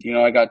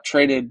I got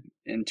traded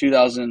in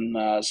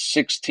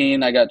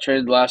 2016. I got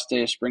traded last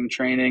day of spring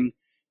training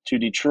to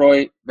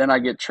Detroit. Then I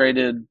get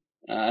traded,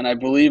 and I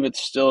believe it's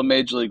still a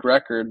major league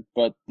record,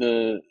 but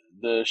the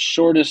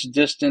shortest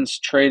distance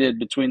traded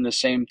between the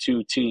same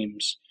two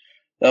teams.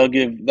 They'll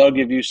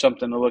give you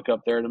something to look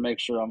up there to make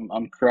sure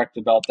I'm correct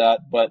about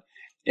that. But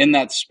in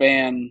that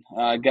span,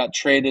 I got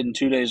traded, and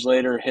 2 days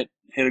later hit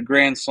a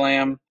grand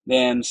slam.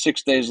 Then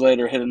 6 days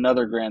later hit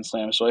another grand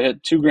slam. So I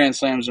hit 2 grand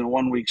slams in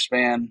 1 week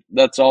span.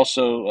 That's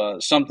also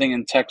something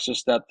in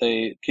Texas that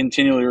they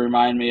continually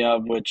remind me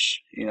of,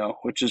 which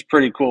is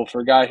pretty cool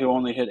for a guy who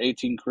only hit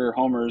 18 career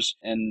homers,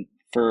 and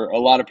for a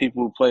lot of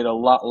people who played a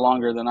lot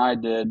longer than I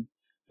did,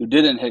 who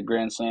didn't hit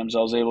grand slams, I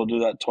was able to do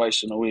that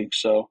twice in a week.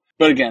 So,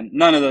 but again,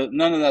 none of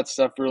that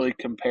stuff really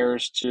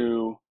compares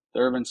to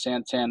the Irvin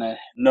Santana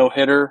no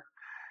hitter,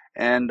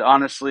 and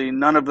honestly,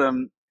 none of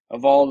them,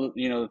 of all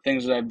the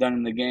things that I've done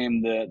in the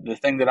game, the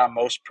thing that I'm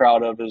most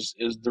proud of is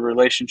the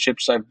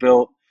relationships I've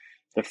built,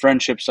 the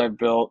friendships I've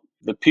built,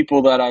 the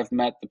people that I've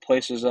met, the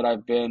places that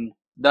I've been.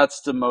 That's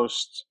the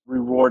most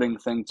rewarding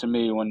thing to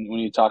me when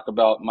you talk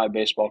about my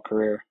baseball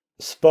career.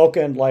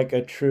 Spoken like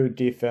a true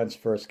defense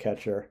first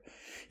catcher.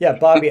 Yeah,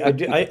 Bobby,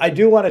 I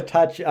do want to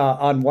touch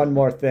on one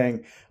more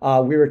thing.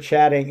 We were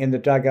chatting in the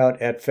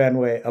dugout at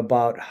Fenway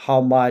about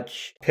how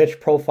much pitch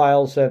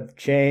profiles have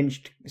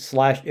changed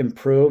 /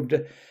 improved,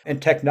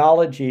 and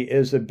technology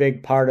is a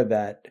big part of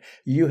that.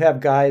 You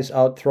have guys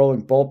out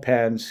throwing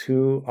bullpens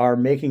who are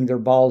making their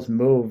balls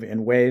move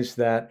in ways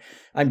that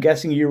I'm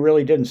guessing you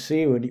really didn't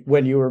see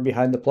when you were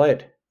behind the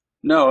plate.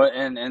 No,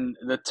 and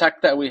the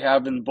tech that we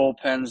have in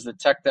bullpens, the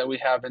tech that we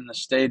have in the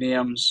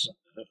stadiums,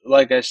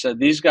 like I said,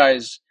 these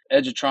guys,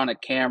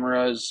 Edgertronic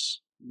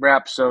cameras,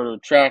 Rapsodo,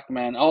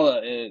 TrackMan, all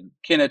the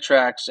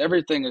Kinetrax,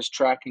 everything is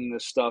tracking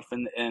this stuff,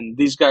 and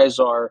these guys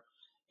are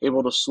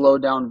able to slow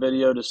down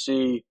video to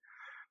see,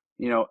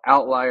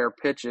 outlier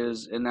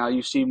pitches, and now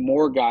you see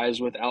more guys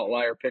with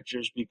outlier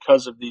pitches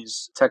because of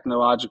these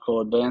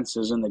technological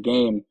advances in the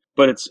game.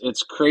 But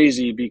it's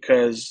crazy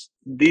because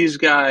these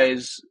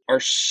guys are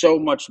so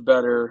much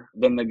better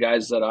than the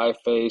guys that I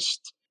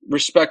faced.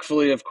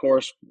 Respectfully, of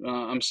course,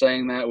 I'm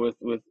saying that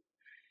with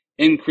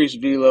increased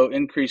velo,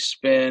 increased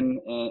spin,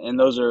 and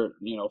those are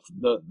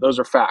those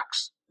are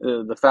facts.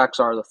 The facts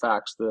are the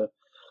facts.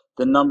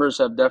 The numbers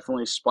have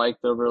definitely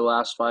spiked over the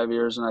last 5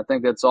 years, and I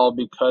think it's all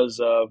because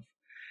of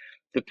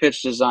the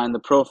pitch design, the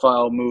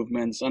profile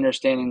movements,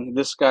 understanding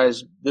this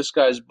guy's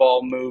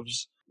ball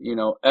moves,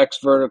 X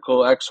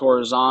vertical, X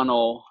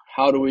horizontal,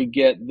 how do we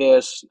get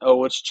this? Oh,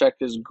 let's check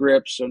his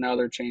grips. So now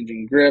they're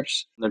changing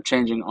grips. They're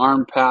changing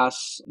arm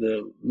paths.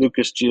 The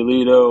Lucas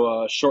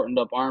Giolito shortened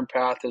up arm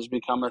path has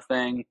become a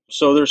thing.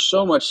 So there's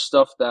so much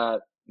stuff that,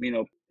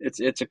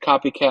 it's a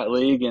copycat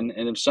league. And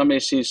if somebody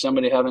sees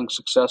somebody having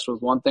success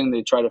with one thing,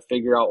 they try to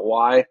figure out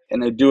why,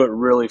 and they do it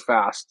really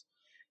fast.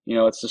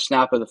 It's the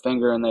snap of the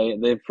finger,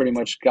 and they've pretty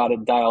much got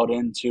it dialed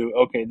into,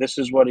 okay, this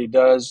is what he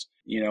does,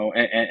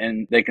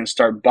 and they can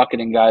start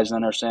bucketing guys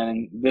and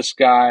understanding this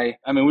guy.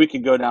 I mean, we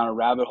could go down a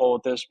rabbit hole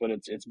with this, but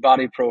it's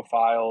body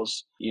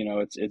profiles,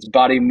 it's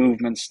body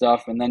movement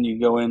stuff. And then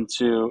you go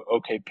into,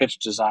 okay, pitch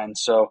design.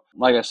 So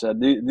like I said,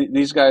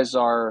 these guys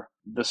are,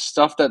 the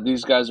stuff that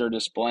these guys are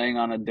displaying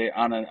on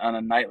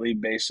a nightly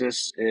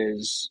basis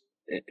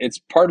it's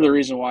part of the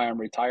reason why I'm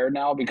retired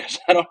now, because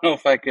I don't know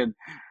if I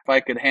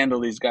could handle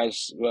these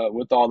guys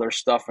with all their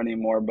stuff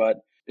anymore. But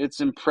it's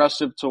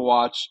impressive to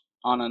watch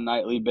on a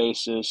nightly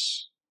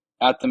basis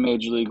at the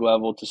major league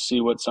level to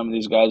see what some of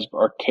these guys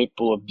are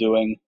capable of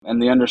doing,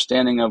 and the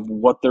understanding of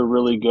what they're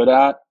really good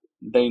at.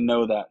 They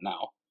know that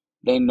now.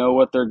 They know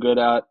what they're good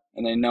at,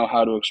 and they know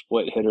how to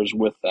exploit hitters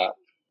with that.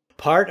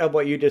 Part of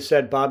what you just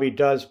said, Bobby,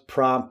 does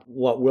prompt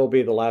what will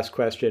be the last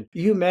question.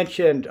 You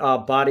mentioned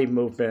body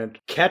movement.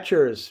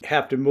 Catchers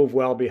have to move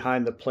well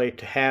behind the plate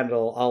to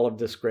handle all of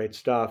this great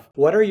stuff.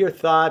 What are your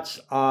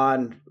thoughts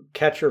on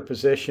catcher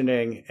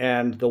positioning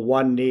and the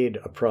one need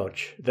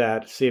approach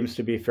that seems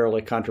to be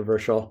fairly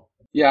controversial?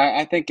 Yeah,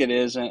 I think it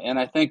is. And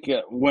I think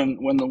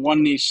when the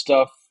one knee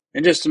stuff,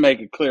 and just to make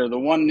it clear, the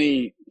one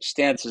knee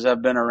stances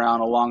have been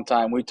around a long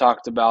time. We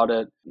talked about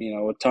it,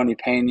 with Tony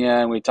Pena,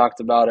 and we talked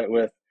about it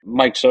with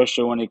Mike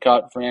Scioscia when he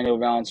caught Fernando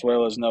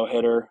Valenzuela's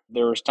no-hitter.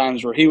 There was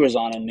times where he was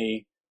on a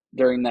knee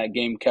during that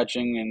game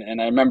catching,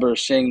 and I remember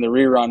seeing the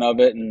rerun of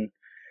it and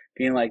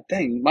being like,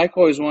 dang, Mike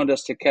always wanted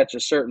us to catch a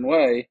certain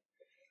way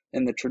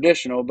in the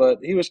traditional, but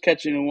he was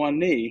catching in one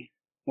knee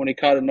when he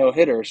caught a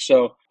no-hitter.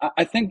 So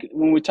I think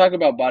when we talk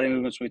about body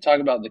movements, we talk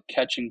about the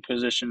catching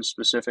position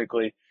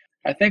specifically,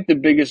 I think the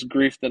biggest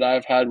grief that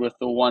I've had with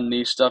the one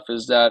knee stuff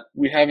is that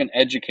we haven't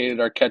educated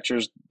our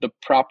catchers the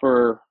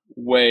proper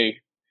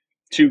way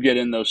to get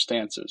in those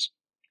stances.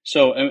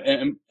 So,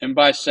 and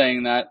by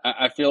saying that,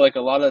 I feel like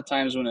a lot of the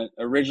times when it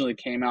originally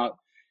came out,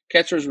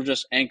 catchers were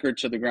just anchored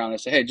to the ground. They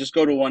say, hey, just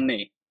go to one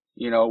knee,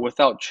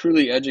 without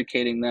truly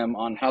educating them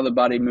on how the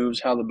body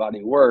moves, how the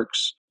body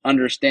works,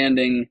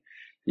 understanding,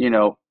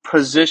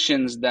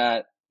 positions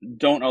that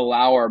don't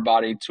allow our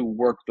body to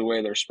work the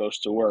way they're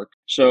supposed to work.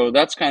 So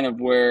that's kind of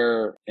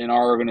where in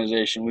our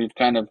organization, we've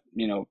kind of,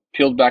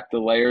 peeled back the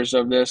layers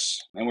of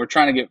this, and we're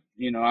trying to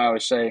get, I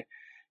always say,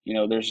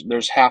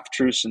 there's half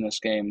truths in this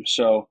game.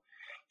 So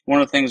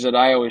one of the things that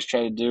I always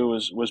try to do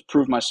was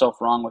prove myself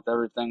wrong with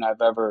everything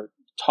I've ever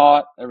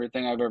taught,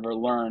 everything I've ever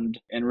learned,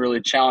 and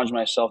really challenge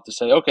myself to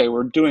say, okay,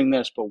 we're doing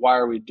this, but why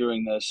are we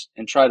doing this?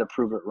 And try to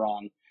prove it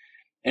wrong.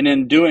 And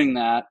in doing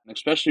that,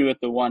 especially with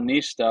the one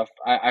knee stuff,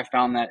 I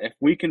found that if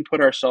we can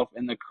put ourselves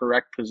in the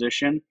correct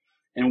position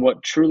and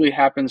what truly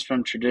happens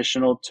from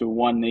traditional to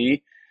one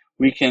knee,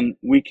 we can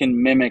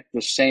mimic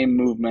the same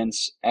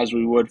movements as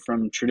we would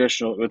from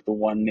traditional with the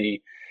one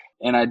knee.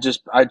 And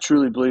I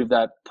truly believe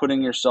that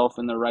putting yourself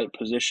in the right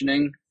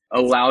positioning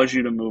allows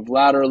you to move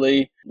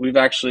laterally.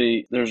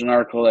 There's an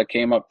article that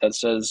came up that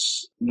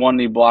says one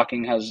knee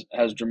blocking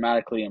has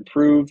dramatically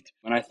improved.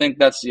 And I think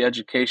that's the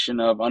education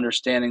of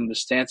understanding the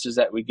stances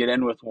that we get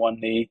in with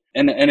one knee.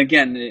 And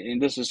again, and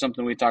this is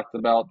something I talked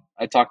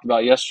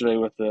about yesterday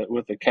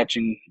with a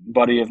catching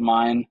buddy of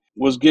mine,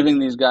 was giving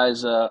these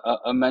guys a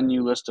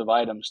menu list of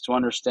items to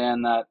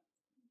understand that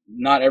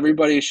not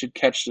everybody should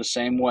catch the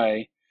same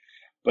way.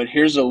 But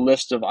here's a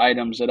list of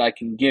items that I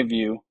can give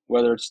you,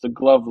 whether it's the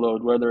glove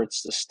load, whether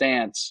it's the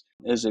stance,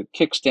 is it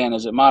kickstand,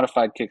 is it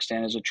modified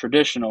kickstand, is it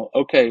traditional?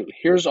 Okay,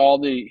 here's all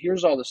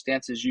the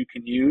stances you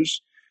can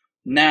use.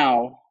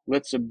 Now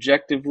let's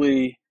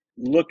objectively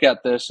look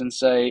at this and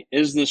say,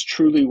 is this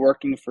truly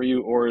working for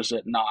you or is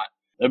it not?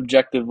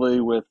 Objectively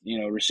with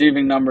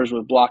receiving numbers,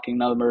 with blocking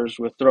numbers,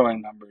 with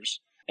throwing numbers.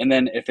 And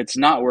then if it's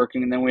not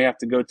working, then we have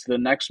to go to the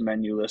next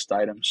menu list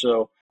item.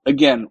 So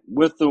again,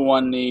 with the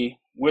one knee,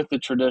 with the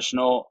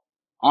traditional,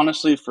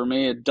 honestly, for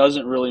me, it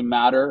doesn't really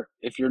matter.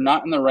 If you're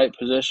not in the right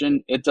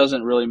position, it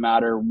doesn't really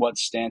matter what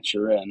stance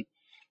you're in.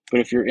 But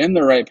if you're in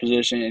the right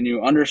position and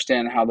you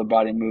understand how the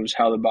body moves,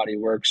 how the body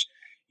works,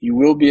 you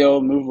will be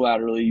able to move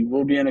laterally, you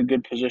will be in a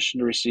good position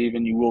to receive,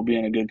 and you will be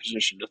in a good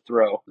position to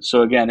throw.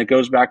 So again, it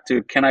goes back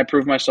to, can I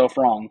prove myself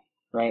wrong,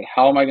 right?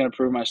 How am I going to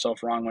prove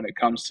myself wrong when it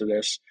comes to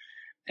this?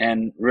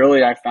 And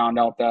really, I found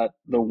out that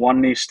the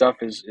one knee stuff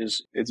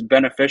it's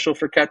beneficial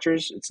for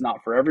catchers. It's not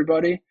for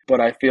everybody,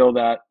 but I feel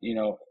that,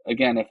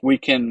 again, if we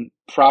can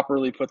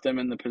properly put them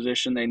in the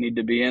position they need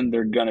to be in,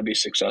 they're going to be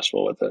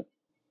successful with it.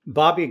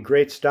 Bobby,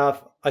 great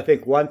stuff. I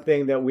think one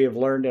thing that we have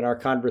learned in our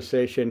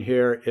conversation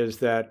here is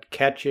that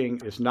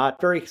catching is not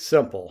very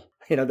simple.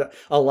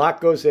 A lot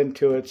goes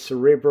into it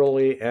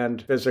cerebrally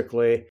and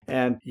physically,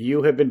 and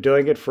you have been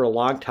doing it for a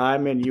long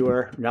time and you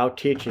are now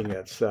teaching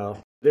it. So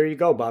There you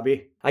go,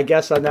 Bobby. I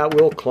guess on that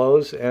we'll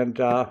close, and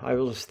I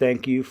will just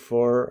thank you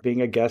for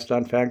being a guest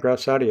on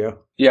Fangraphs Audio.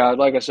 Yeah,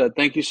 like I said,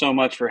 thank you so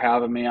much for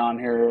having me on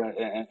here.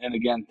 And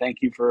again, thank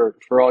you for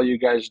all you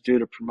guys do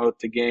to promote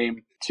the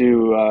game,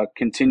 to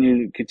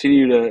continue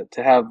to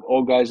have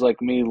old guys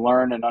like me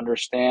learn and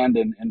understand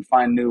and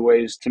find new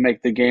ways to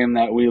make the game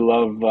that we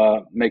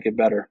love, make it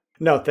better.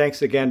 No,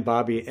 thanks again,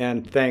 Bobby,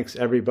 and thanks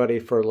everybody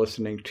for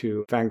listening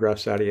to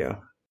Fangraphs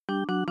Audio.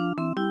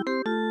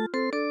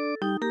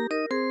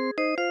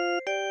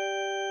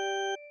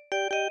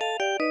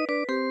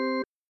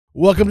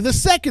 Welcome to the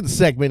second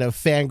segment of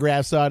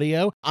Fangraphs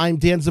Audio. I'm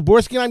Dan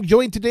Zaborski, and I'm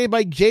joined today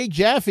by Jay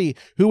Jaffe,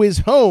 who is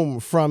home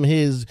from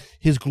his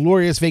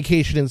glorious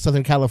vacation in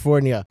Southern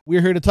California.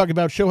 We're here to talk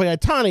about Shohei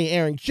Ohtani,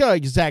 Aaron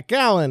Judge, Zach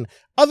Gallen,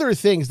 other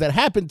things that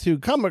happen to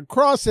come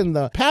across in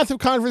the path of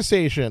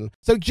conversation.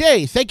 So,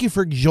 Jay, thank you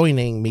for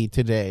joining me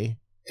today.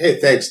 Hey,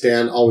 thanks,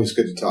 Dan. Always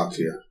good to talk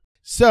to you.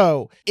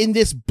 So, in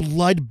this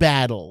blood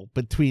battle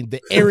between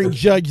the Aaron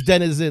Judge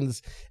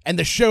denizens and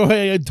the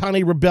Shohei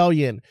Ohtani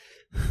rebellion,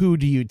 who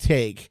do you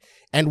take,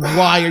 and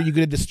why are you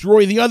going to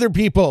destroy the other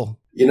people?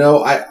 You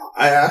know, I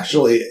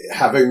actually,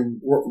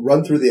 having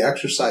run through the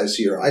exercise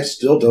here, I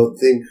still don't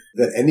think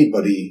that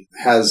anybody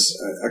has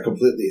a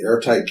completely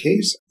airtight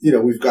case. You know,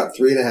 we've got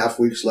 3.5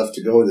 weeks left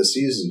to go in the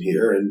season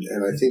here, and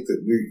I think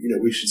that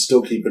we should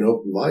still keep an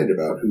open mind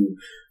about who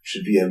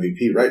should be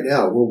MVP. Right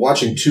now, we're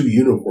watching two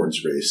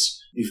unicorns race.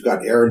 You've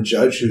got Aaron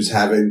Judge, who's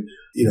having,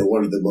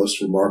 one of the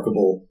most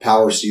remarkable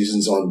power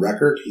seasons on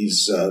record.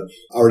 He's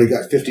already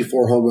got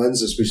 54 home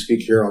runs as we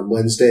speak here on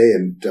Wednesday,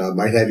 and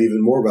might have even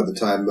more by the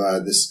time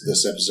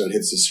this episode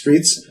hits the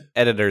streets.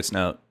 Editor's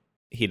note,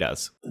 he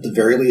does. At the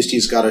very least,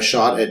 he's got a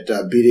shot at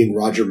beating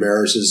Roger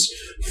Maris's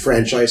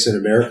franchise and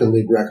American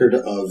League record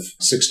of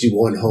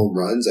 61 home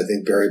runs. I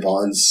think Barry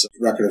Bonds'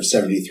 record of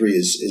 73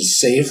 is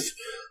safe.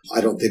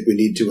 I don't think we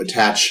need to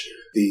attach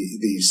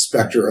the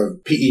specter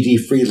of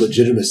PED-free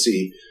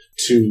legitimacy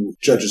to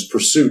Judge's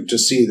pursuit to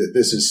see that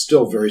this is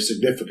still very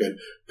significant,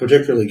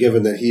 particularly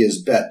given that he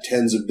has bet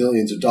tens of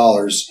millions of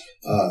dollars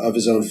of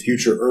his own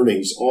future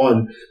earnings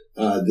on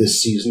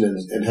this season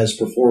and has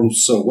performed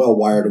so well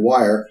wire to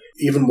wire,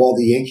 even while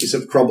the Yankees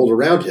have crumbled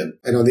around him.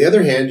 And on the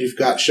other hand, you've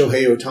got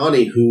Shohei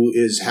Ohtani, who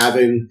is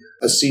having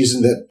a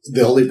season that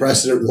the only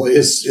precedent really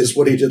is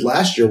what he did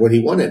last year when he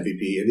won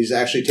MVP. And he's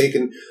actually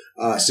taken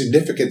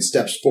significant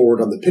steps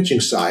forward on the pitching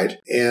side.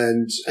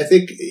 And I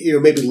think,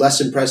 maybe less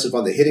impressive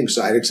on the hitting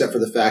side, except for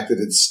the fact that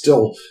it's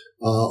still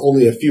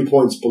only a few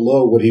points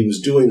below what he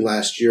was doing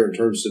last year in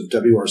terms of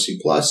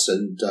WRC plus,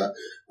 and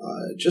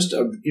just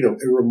a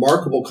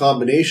remarkable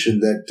combination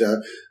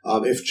that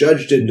if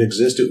Judge didn't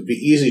exist, it would be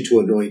easy to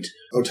anoint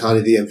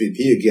Ohtani the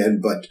MVP again.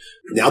 But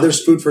now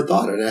there's food for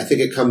thought, and I think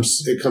it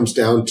comes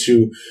down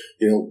to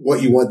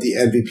what you want the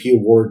MVP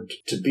award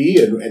to be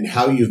and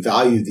how you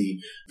value the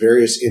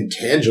various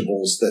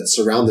intangibles that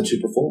surround the two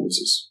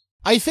performances.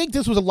 I think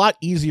this was a lot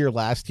easier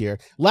last year.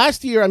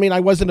 Last year, I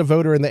wasn't a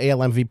voter in the AL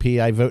MVP.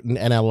 I vote in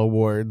NL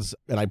awards,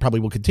 and I probably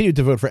will continue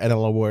to vote for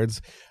NL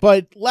awards.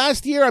 But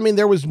last year,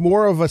 there was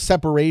more of a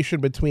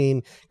separation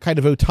between kind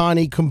of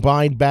Ohtani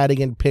combined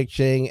batting and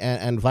pitching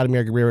and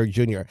Vladimir Guerrero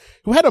Jr.,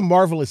 who had a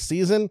marvelous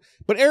season,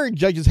 but Aaron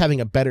Judge is having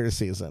a better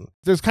season.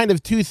 There's kind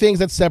of two things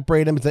that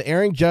separate him. It's that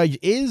Aaron Judge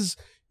is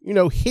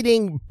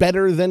hitting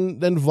better than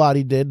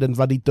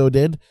Vladito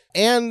did,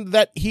 and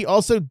that he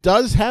also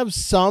does have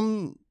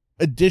some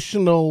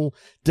additional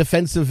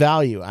defensive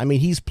value.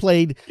 He's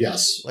played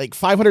like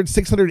 500,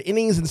 600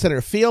 innings in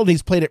center field.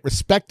 He's played it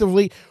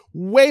respectively,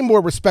 way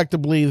more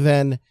respectably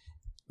than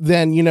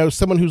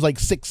someone who's like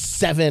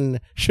 6'7"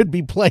 should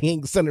be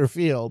playing center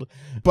field.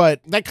 But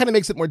that kind of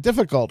makes it more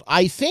difficult.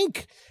 I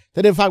think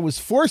that if I was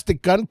forced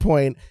at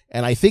gunpoint,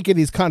 and I think in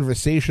these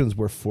conversations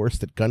we're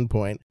forced at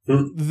gunpoint,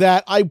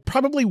 that I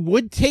probably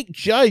would take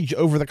Judge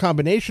over the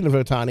combination of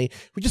Ohtani,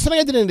 which is something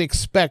I didn't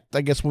expect,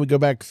 I guess, when we go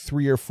back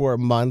 3 or 4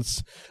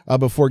 months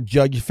before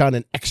Judge found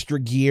an extra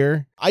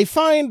gear. I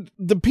find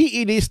the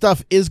PED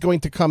stuff is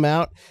going to come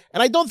out,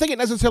 and I don't think it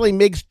necessarily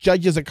makes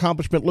Judge's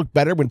accomplishment look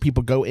better when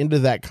people go into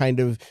that kind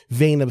of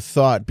vein of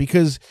thought,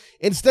 because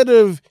instead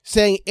of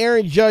saying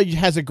Aaron Judge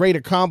has a great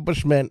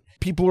accomplishment,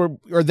 people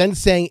are then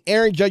saying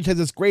Aaron Judge has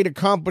this great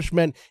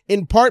accomplishment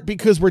in part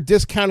because we're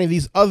discounting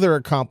these other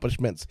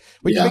accomplishments,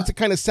 which makes it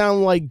kind of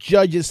sound like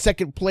Judge is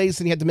second place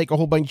and he had to make a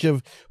whole bunch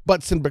of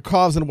butts and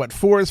because and what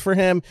fours for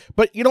him.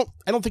 But I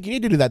don't think you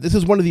need to do that. This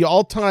is one of the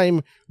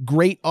all-time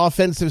great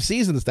offensive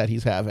seasons that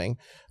he's having.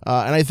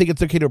 And I think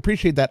it's okay to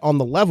appreciate that on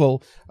the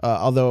level,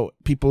 although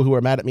people who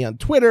are mad at me on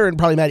Twitter and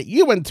probably mad at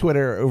you on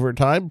Twitter over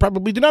time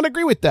probably do not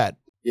agree with that.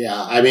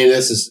 Yeah,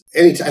 this is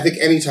I think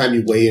anytime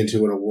you weigh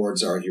into an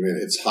awards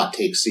argument, it's hot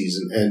take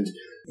season, and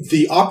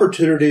the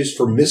opportunities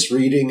for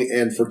misreading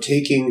and for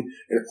taking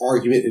an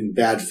argument in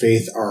bad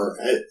faith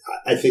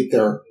I think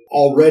they're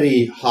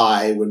already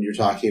high when you're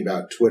talking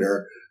about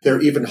Twitter. They're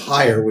even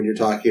higher when you're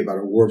talking about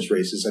awards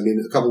races.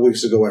 A couple of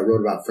weeks ago, I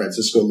wrote about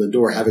Francisco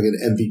Lindor having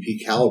an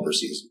MVP caliber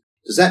season.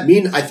 Does that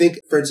mean I think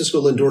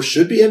Francisco Lindor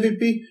should be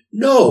MVP?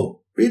 No.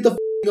 read the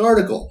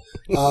article.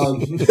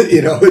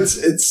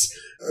 It's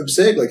I'm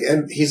saying, like,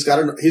 and he's got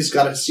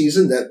a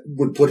season that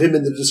would put him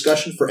in the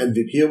discussion for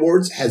MVP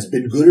awards, has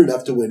been good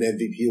enough to win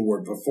MVP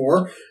award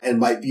before and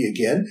might be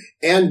again.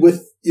 And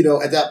with,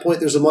 at that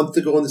point, there's a month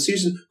to go in the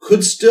season,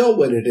 could still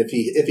win it if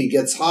he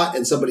gets hot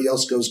and somebody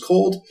else goes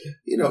cold.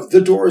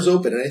 The door is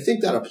open. And I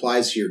think that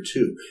applies here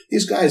too.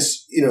 These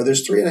guys,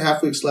 there's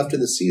 3.5 weeks left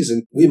in the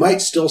season. We might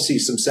still see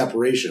some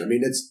separation. I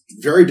mean, it's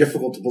very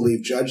difficult to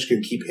believe Judge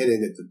can keep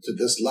hitting it to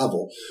this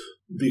level,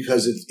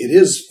 because it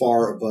is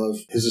far above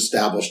his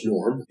established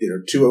norm.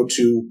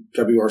 202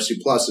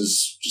 WRC plus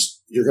is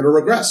just, you're going to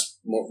regress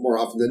more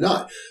often than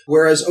not.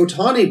 Whereas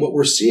Ohtani, what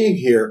we're seeing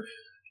here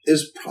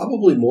is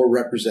probably more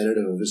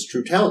representative of his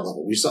true talent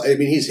level.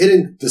 He's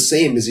hitting the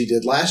same as he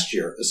did last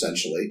year,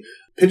 essentially.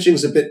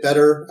 Pitching's a bit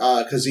better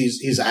because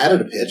he's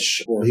added a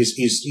pitch, or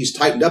he's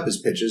tightened up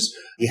his pitches.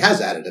 He has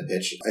added a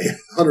pitch,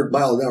 a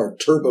 100-mile-an-hour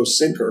turbo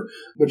sinker,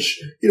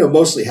 which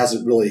mostly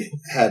hasn't really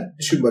had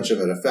too much of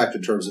an effect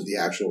in terms of the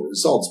actual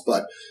results.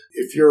 But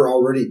if you're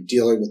already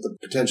dealing with the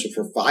potential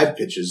for 5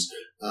 pitches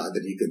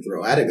that you could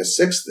throw, adding a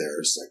 6th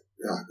there is like,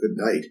 good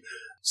night.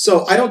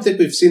 So I don't think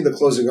we've seen the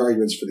closing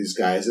arguments for these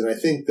guys, and I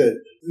think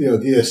that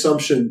the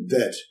assumption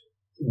that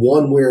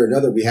one way or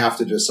another we have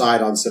to decide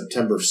on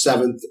September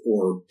 7th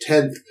or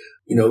 10th,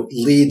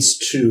 leads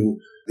to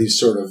these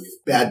sort of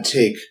bad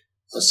take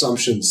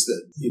assumptions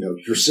that,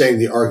 you're saying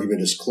the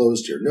argument is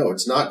closed here. No,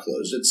 it's not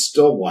closed. It's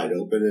still wide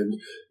open. And,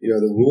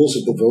 the rules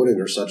of the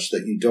voting are such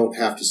that you don't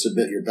have to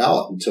submit your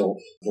ballot until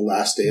the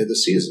last day of the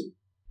season.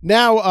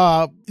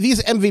 Now,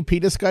 these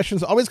MVP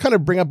discussions always kind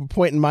of bring up a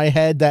point in my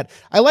head that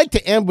I like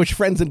to ambush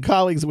friends and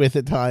colleagues with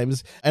at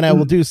times, and I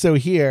will do so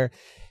here.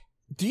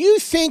 Do you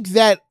think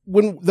that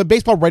when the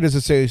Baseball Writers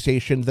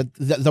Association,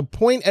 the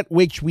point at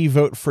which we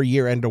vote for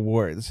year-end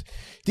awards,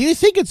 do you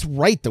think it's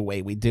right the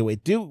way we do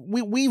it? Do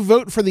we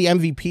vote for the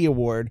MVP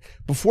award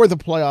before the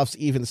playoffs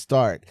even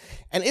start?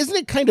 And isn't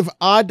it kind of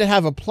odd to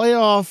have a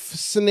playoff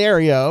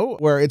scenario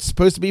where it's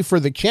supposed to be for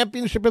the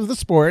championship of the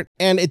sport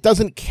and it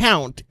doesn't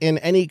count in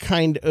any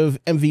kind of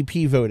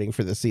MVP voting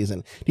for the season?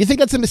 Do you think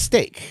that's a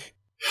mistake?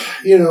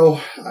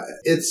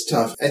 It's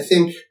tough. I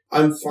think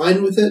I'm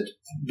fine with it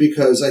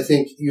because I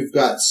think you've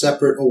got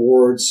separate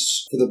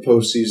awards for the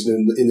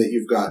postseason in that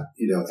you've got,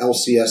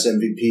 LCS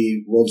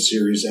MVP, World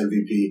Series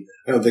MVP.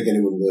 I don't think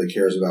anyone really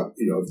cares about,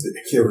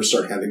 if they were to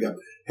start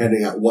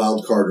handing out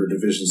wild card or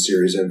division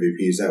series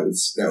MVPs,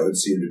 that would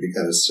seem to be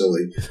kind of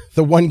silly.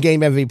 The one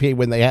game MVP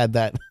when they had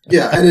that.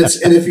 Yeah. And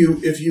if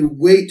you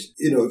wait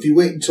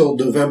until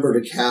November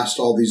to cast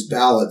all these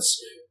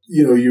ballots,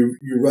 you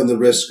run the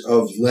risk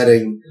of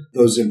letting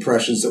those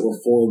impressions that were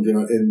formed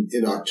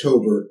in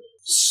October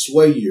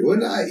sway you.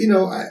 And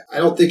I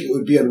don't think it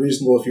would be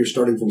unreasonable if you're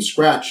starting from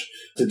scratch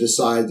to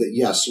decide that,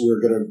 yes,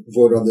 we're going to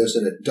vote on this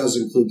and it does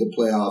include the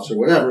playoffs or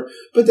whatever.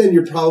 But then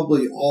you're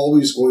probably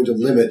always going to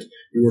limit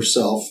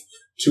yourself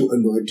to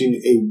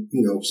anointing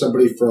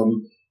somebody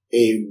from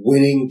a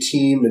winning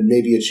team and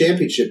maybe a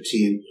championship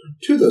team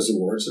to those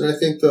awards. And I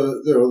think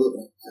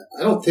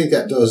I don't think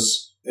that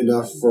does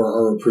enough for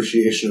our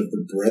appreciation of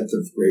the breadth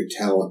of great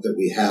talent that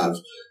we have.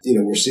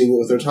 We're seeing it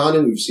with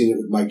Ohtani, we've seen it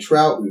with Mike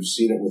Trout, we've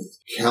seen it with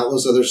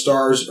countless other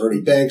stars,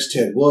 Ernie Banks,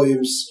 Ted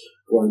Williams,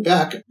 going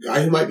back. A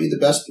guy who might be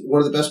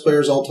one of the best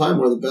players all time,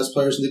 one of the best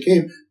players in the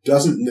game,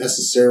 doesn't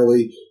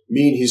necessarily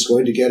mean he's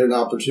going to get an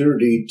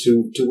opportunity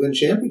to win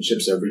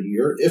championships every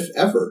year, if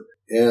ever.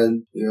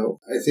 And,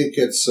 I think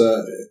it's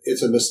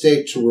a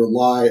mistake to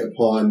rely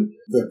upon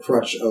the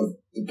crutch of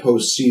the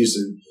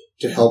postseason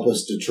to help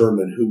us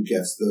determine who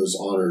gets those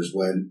honors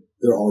when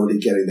they're already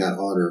getting that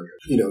honor,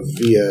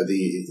 via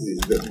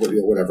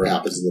the whatever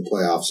happens in the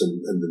playoffs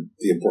and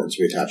the importance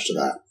we attach to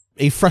that.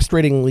 A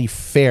frustratingly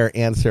fair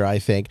answer, I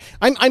think.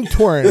 I'm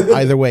torn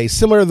either way,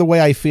 similar to the way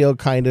I feel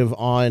kind of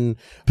on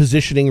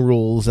positioning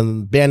rules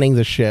and banning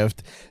the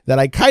shift, that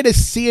I kind of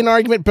see an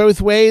argument both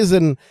ways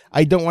and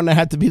I don't want to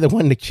have to be the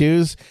one to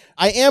choose.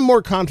 I am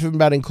more confident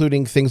about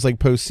including things like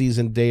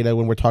postseason data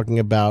when we're talking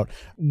about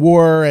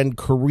WAR and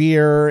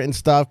career and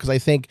stuff, because I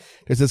think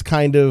there's this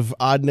kind of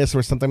oddness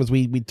where sometimes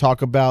we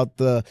talk about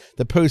the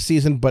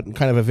postseason, but in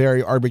kind of a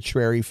very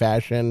arbitrary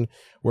fashion,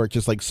 where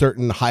just like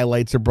certain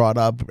highlights are brought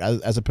up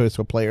as opposed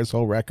to a player's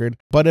whole record.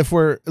 But as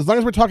long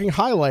as we're talking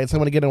highlights, I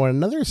want to get on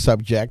another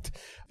subject.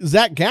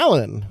 Zach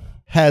Gallen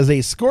has a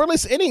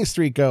scoreless inning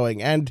streak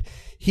going, and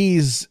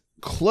he's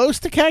close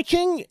to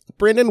catching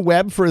Brandon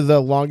Webb for the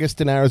longest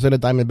in Arizona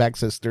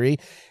Diamondbacks history.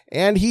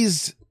 And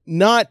he's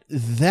not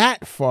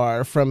that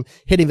far from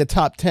hitting the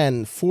top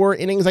 10. 4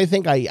 innings, I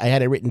think. I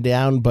had it written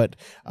down, but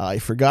I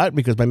forgot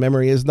because my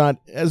memory is not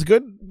as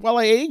good while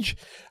I age.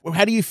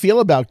 How do you feel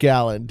about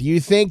Gallen? Do you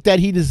think that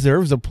he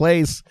deserves a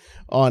place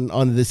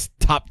on this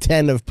top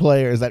 10 of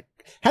players that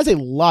has a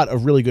lot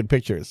of really good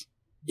pitchers?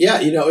 Yeah,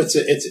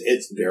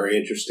 it's very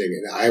interesting.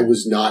 And I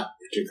was not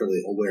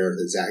particularly aware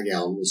that Zach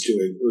Gallen was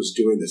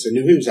doing this. I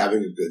knew he was having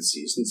a good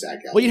season.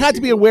 Zach Gallen. Well, you had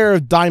to be aware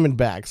of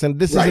Diamondbacks, and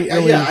this isn't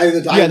really.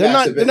 The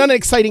Diamondbacks they're not an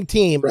exciting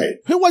team. Right.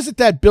 Who was it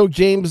that Bill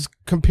James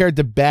compared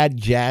to bad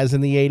Jazz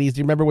in the 80s? Do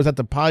you remember? Was that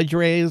the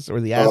Padres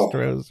or the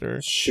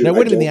Astros? Shoot, no, it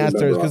would have been the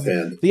Astros because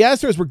the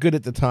Astros were good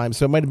at the time,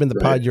 so it might have been the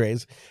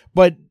Padres.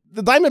 But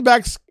the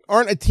Diamondbacks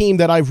aren't a team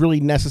that I've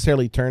really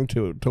necessarily turned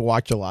to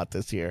watch a lot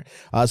this year.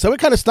 So it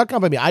kind of stuck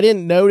up on me. I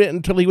didn't know it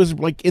until he was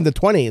like in the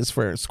 20s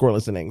for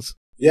scoreless innings.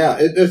 Yeah,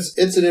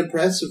 it's an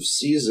impressive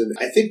season.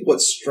 I think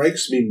what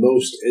strikes me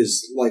most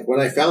is like when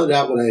I found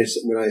out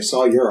when I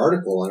saw your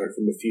article on it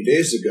from a few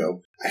days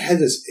ago, I had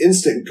this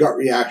instant gut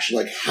reaction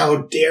like,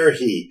 how dare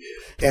he?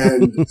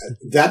 And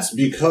that's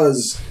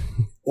because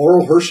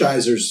Orel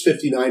Hershiser's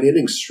 59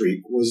 inning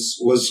streak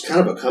was kind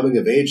of a coming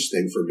of age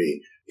thing for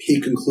me. He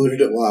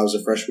concluded it while I was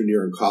a freshman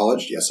year in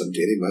college. Yes, I'm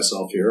dating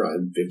myself here.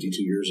 I'm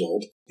 52 years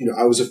old.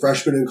 I was a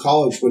freshman in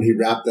college when he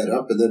wrapped that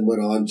up and then went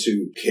on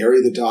to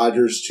carry the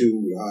Dodgers to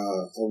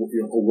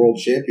a world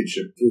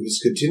championship through his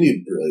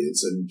continued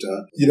brilliance. And,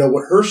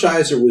 what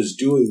Hershiser was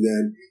doing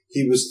then,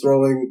 he was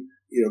throwing,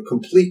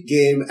 complete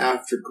game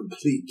after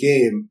complete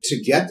game to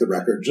get the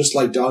record, just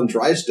like Don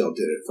Drysdale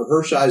did it. For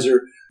Hershiser,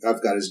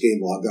 I've got his game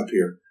log up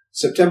here.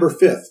 September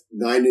 5th,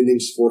 9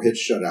 innings, 4 hits,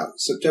 shutout.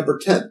 September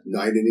 10th,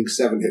 9 innings,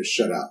 7 hits,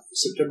 shutout.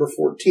 September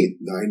 14th,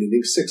 9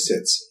 innings, 6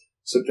 hits.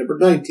 September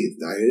 19th,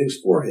 9 innings,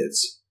 4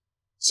 hits.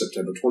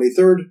 September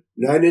 23rd,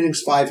 9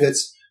 innings, 5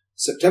 hits.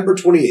 September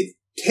 28th,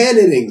 10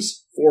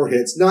 innings, 4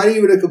 hits. Not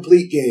even a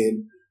complete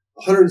game.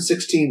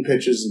 116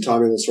 pitches, and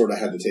Tommy Lasorda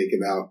had to take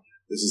him out.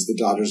 This is the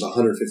Dodgers'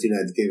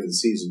 159th game of the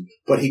season.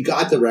 But he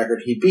got the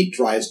record. He beat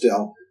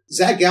Drysdale.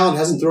 Zach Gallen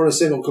hasn't thrown a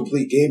single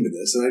complete game in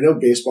this, and I know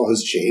baseball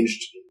has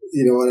changed.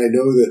 And I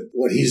know that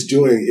what he's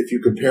doing, if you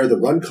compare the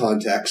run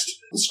context,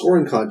 the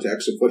scoring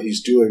context of what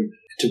he's doing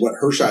to what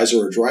Hershiser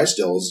or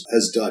Drysdale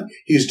has done,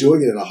 he's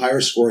doing it in a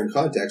higher scoring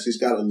context. He's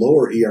got a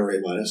lower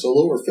ERA minus, a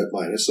lower FIP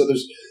minus. So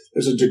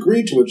there's a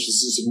degree to which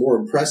this is more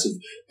impressive.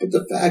 But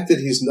the fact that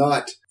he's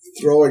not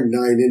throwing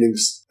 9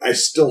 innings, I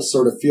still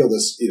sort of feel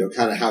this,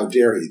 kind of how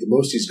dare he. The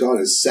most he's gone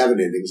is 7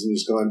 innings, and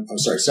he's gone,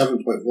 7.1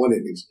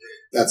 innings.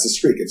 That's the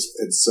streak.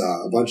 It's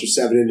a bunch of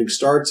 7-inning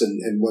starts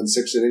and 1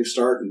 6-inning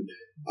start, and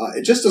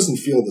it just doesn't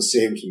feel the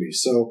same to me.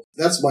 So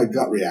that's my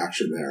gut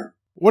reaction there.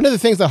 One of the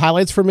things that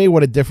highlights for me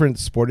what a different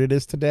sport it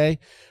is today.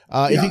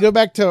 If you go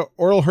back to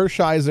Orel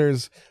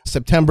Hershiser's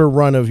September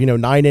run of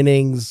 9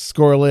 innings,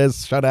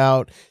 scoreless,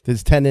 shutout,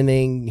 his 10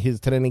 inning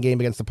game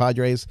against the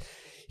Padres,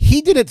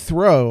 he didn't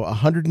throw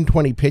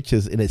 120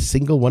 pitches in a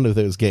single one of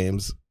those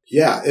games.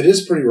 Yeah, it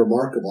is pretty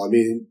remarkable. I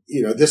mean,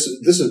 this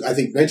is, I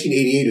think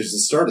 1988 is the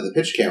start of the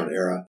pitch count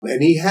era.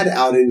 And he had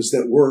outings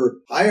that were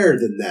higher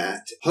than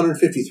that.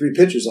 153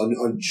 pitches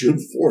on June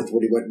 4th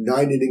when he went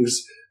 9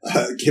 innings,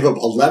 gave up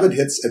 11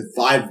 hits and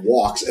 5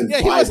 walks and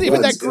 5 runs. He wasn't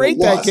even that great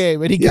that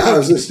game. And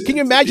can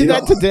you imagine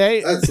that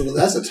today?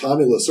 That's a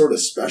Tommy Lasorda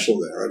special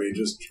there. I mean,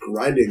 just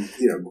grinding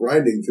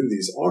through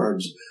these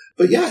arms.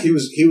 But yeah, he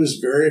was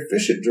very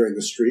efficient during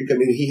the streak. I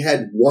mean, he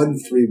had 1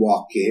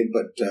 3-walk game,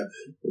 but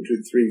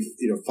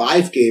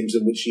 5 games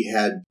in which he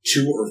had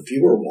 2 or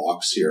fewer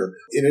walks here.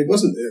 And it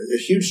wasn't a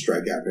huge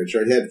strikeout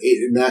pitcher. He had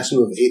a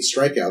maximum of 8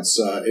 strikeouts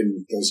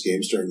in those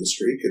games during the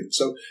streak. And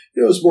so,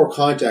 it was more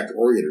contact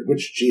oriented,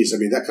 which, geez, I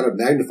mean, that kind of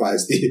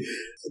magnifies the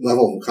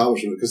level of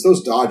accomplishment because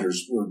those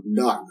Dodgers were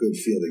not good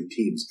fielding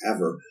teams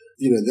ever.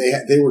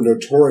 They were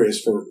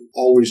notorious for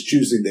always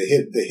choosing the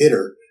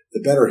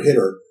better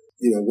hitter,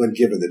 when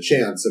given the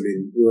chance. I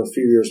mean, we were a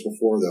few years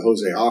before the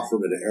Jose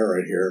Offerman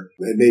era here,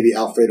 and maybe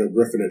Alfredo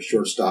Griffin at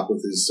shortstop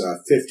with his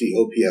 50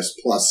 OPS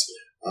plus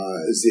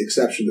is the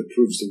exception that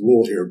proves the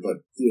rule here. But,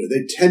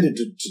 they tended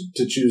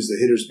to choose the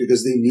hitters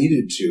because they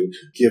needed to,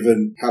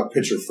 given how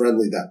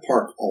pitcher-friendly that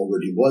park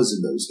already was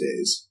in those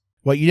days.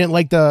 What, you didn't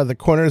like the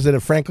corners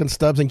of Franklin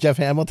Stubbs and Jeff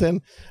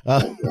Hamilton?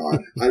 Oh, God.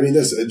 I mean,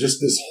 this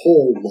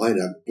whole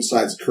lineup,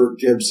 besides Kirk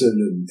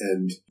Gibson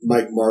and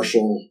Mike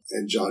Marshall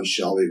and John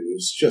Shelby,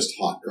 was just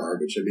hot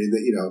garbage. I mean,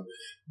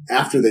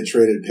 after they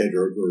traded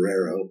Pedro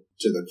Guerrero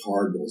to the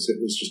Cardinals,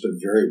 it was just a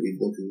very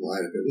weak-looking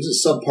lineup. It was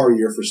a subpar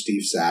year for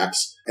Steve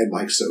Sachs and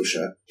Mike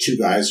Scioscia, 2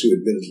 guys who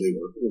admittedly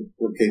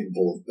were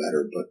capable of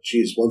better. But,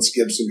 geez, once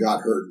Gibson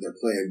got hurt and they're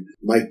playing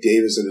Mike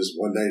Davis in his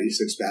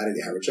 196 batting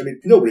average, I mean,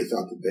 nobody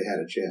thought that they had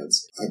a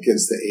chance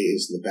against the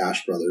A's and the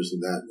Bash brothers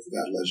and that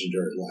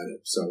legendary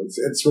lineup. So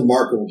it's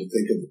remarkable to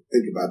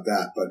think about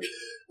that. But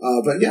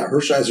yeah,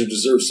 Hershiser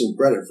deserves some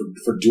credit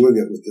for doing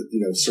it with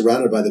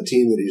surrounded by the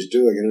team that he's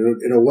doing. And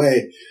in a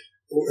way,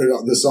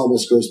 this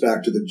almost goes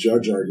back to the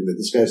Judge argument.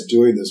 This guy's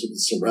doing this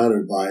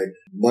surrounded by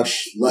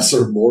much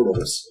lesser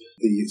mortals.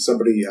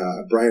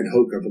 Brian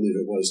Hoke, I believe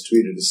it was,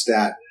 tweeted a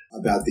stat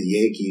about the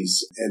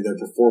Yankees and their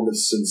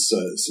performance since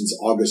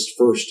August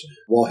 1st.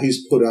 While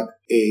he's put up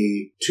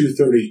a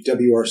 230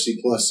 WRC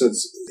plus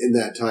since in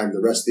that time,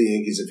 the rest of the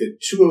Yankees have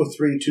hit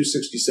 203,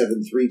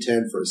 267,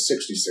 310 for a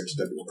 66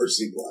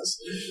 WRC plus.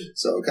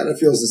 So it kind of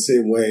feels the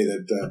same way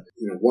that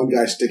one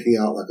guy sticking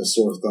out like a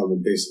sore thumb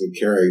and basically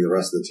carrying the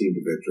rest of the team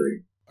to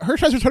victory.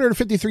 Hershiser's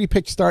 153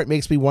 pitch start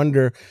makes me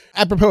wonder,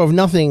 apropos of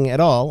nothing at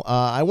all,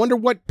 I wonder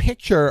what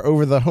pitcher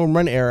over the home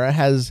run era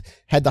has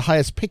had the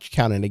highest pitch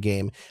count in a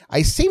game.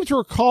 I seem to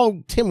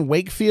recall Tim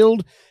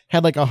Wakefield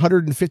had like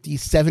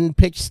 157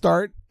 pitch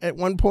start at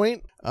one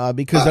point,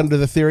 because under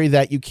the theory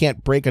that you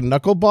can't break a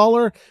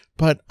knuckleballer,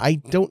 but I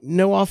don't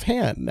know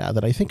offhand now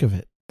that I think of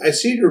it. I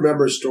seem to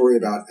remember a story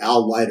about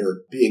Al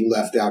Leiter being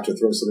left out to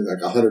throw something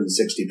like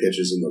 160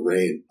 pitches in the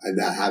rain and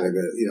that having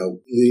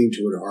leading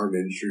to an arm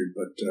injury,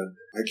 but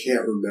I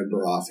can't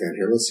remember offhand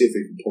here. Let's see if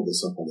we can pull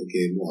this up on the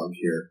game log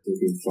here. If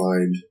we can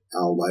find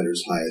Al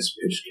Leiter's highest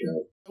pitch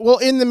count. Well,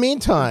 in the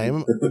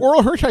meantime,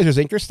 Orel Hershiser is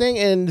interesting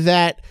in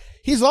that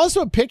he's also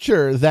a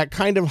pitcher that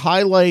kind of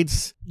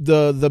highlights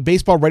the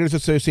Baseball Writers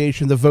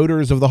Association, the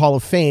voters of the Hall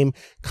of Fame,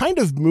 kind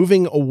of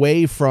moving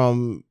away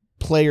from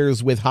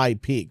players with high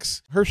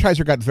peaks.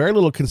 Hershiser got very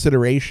little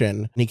consideration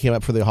when he came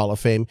up for the Hall of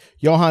Fame.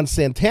 Johan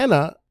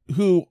Santana,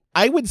 who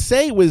I would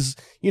say was,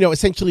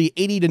 essentially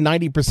 80 to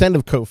 90%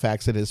 of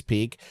Koufax at his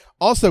peak,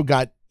 also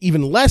got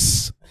even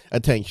less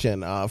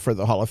attention for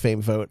the Hall of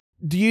Fame vote.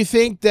 Do you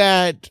think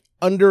that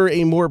under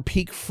a more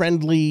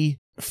peak-friendly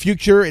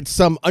future, it's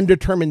some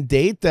undetermined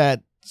date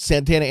that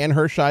Santana and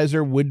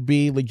Hershiser would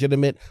be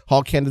legitimate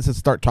Hall candidates to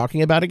start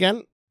talking about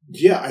again?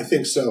 Yeah, I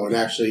think so. And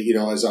actually,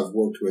 as I've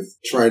worked with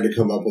trying to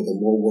come up with a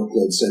more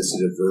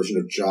workload-sensitive version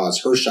of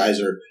JAWS,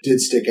 Hershiser did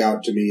stick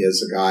out to me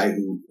as a guy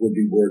who would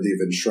be worthy of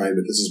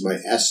enshrinement. This is my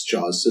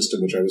S-JAWS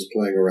system, which I was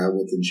playing around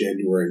with in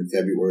January and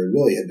February, and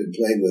really had been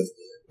playing with.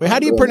 Wait, how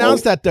do you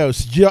pronounce that, though?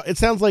 It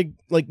sounds like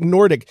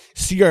Nordic.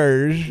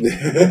 Sjurj.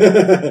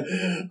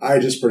 I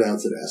just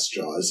pronounce it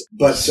S-JAWS.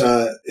 But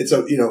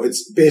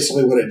it's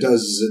basically what it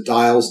does is it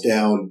dials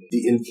down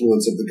the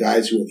influence of the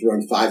guys who have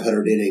thrown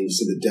 500 innings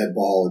in the dead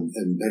ball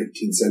and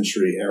 19th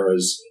century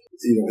eras,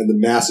 and the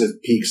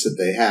massive peaks that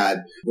they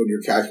had when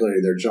you're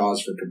calculating their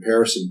JAWS for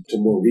comparison to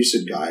more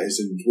recent guys.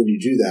 And when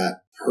you do that,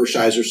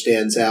 Hershiser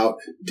stands out.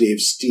 Dave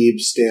Stieb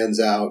stands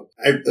out.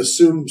 I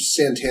assume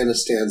Santana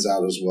stands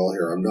out as well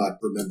here. I'm not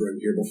remembering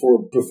here.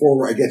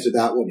 Before I get to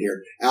that one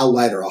here, Al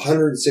Leiter,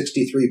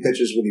 163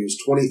 pitches when he was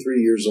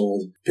 23 years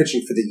old,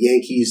 pitching for the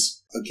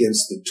Yankees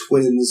against the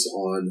Twins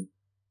on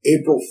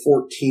April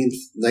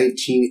 14th,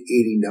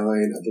 1989.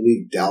 I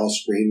believe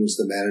Dallas Green was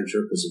the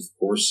manager because, of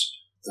course,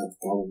 that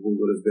probably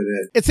would have been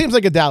it. It seems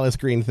like a Dallas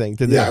Green thing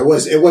to do. Yeah, it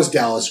was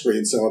Dallas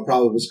Green, so I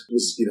probably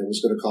was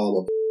going to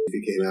call him a if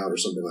he came out or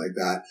something like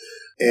that.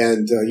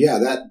 And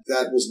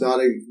that was not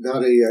a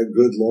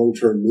good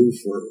long-term move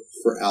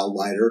for Al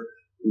Leiter,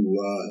 who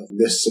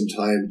missed some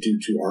time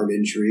due to arm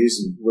injuries,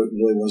 and it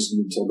really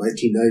wasn't until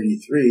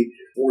 1993,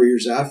 4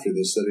 years after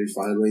this, that he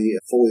finally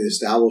fully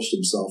established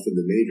himself in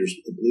the majors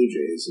with the Blue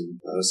Jays. And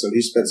so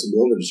he spent some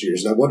wilderness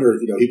years. And I wonder,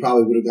 he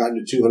probably would have gotten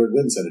to 200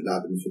 wins had it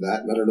not been for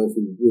that. And I don't know if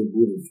we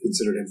would have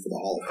considered him for the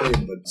Hall of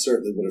Fame, but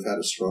certainly would have had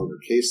a stronger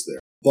case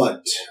there.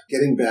 But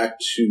getting back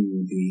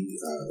to the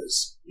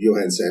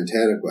Johan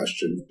Santana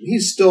question,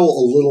 he's still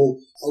a little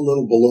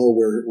below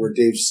where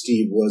Dave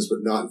Stieb was,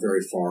 but not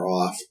very far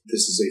off.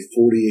 This is a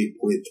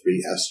 48.3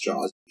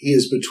 S-JAWS. He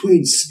is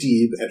between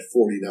Stieb at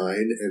 49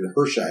 and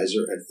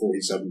Hershiser at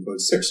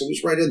 47.6, so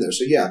he's right in there.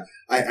 So yeah,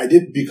 I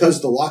did,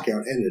 because the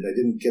lockout ended, I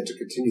didn't get to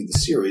continue the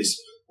series.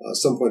 At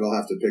some point I'll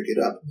have to pick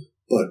it up.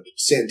 But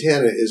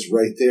Santana is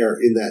right there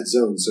in that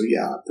zone. So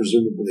yeah,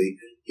 presumably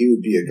he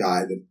would be a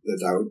guy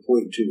that I would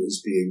point to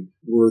as being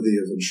worthy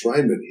of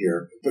enshrinement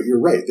here. But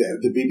you're right,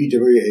 the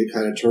BBWA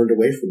kind of turned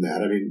away from that.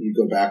 I mean, you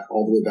go back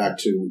all the way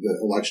back to the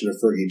election of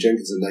Fergie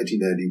Jenkins in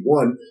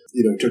 1991.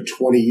 It took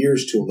 20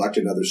 years to elect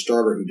another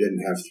starter who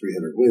didn't have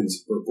 300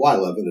 wins for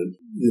Blyleven. And,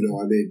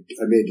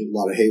 I made a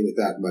lot of hay with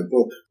that in my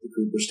book, the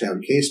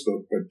Cooperstown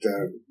Casebook. But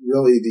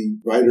really, the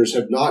writers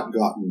have not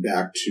gotten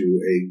back to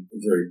a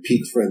very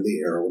peak-friendly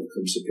era when it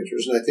comes to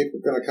pitchers. And I think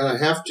we're going to kind of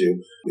have to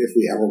if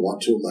we ever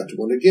want to elect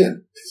one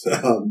again.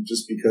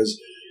 Just because,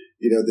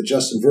 the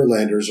Justin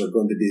Verlanders are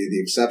going to be the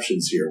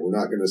exceptions here. We're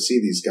not going to see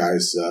these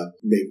guys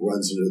make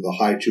runs into the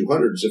high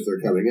 200s if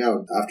they're coming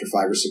out after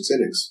 5 or 6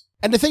 innings.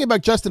 And the thing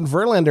about Justin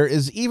Verlander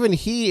is even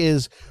he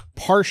is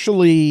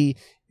partially,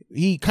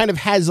 he kind of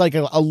has like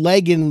a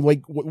leg in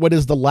like what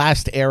is the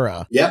last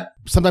era. Yeah.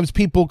 Sometimes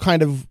people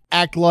kind of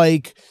act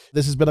like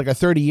this has been like a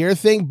 30-year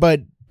thing,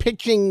 but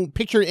starting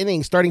pitcher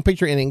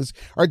innings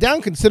are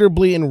down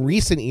considerably in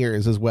recent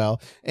years as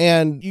well.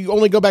 And you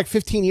only go back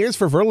 15 years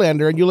for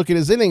Verlander and you look at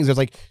his innings, there's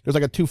like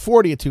a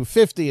 240, a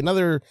 250,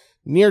 another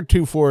near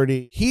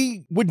 240.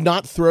 He would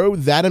not throw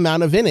that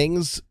amount of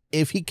innings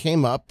if he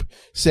came up,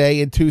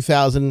 say, in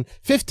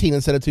 2015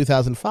 instead of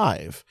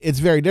 2005. It's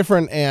very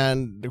different,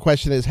 and the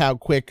question is how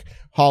quick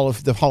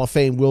the Hall of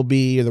Fame will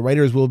be, or the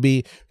writers will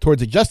be,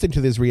 towards adjusting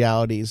to these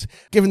realities.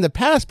 Given the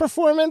past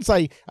performance,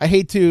 I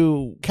hate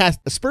to cast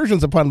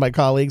aspersions upon my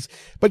colleagues,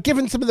 but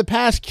given some of the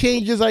past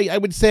changes, I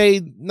would say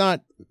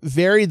not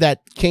very.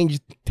 That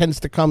change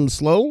tends to come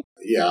slow.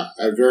 Yeah,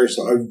 very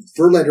slow.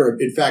 Verlander,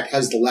 in fact,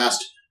 has the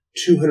last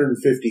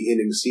 250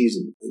 inning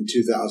season in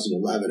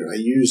 2011, and I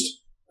used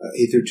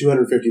He threw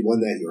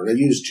 251 that year, and I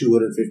used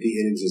 250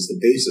 innings as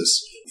the basis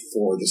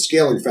for the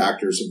scaling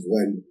factors of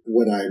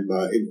when I'm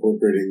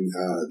incorporating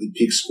the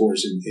peak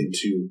scores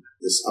into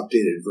this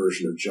updated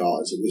version of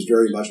JAWS. It was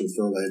very much with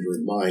Verlander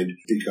in mind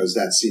because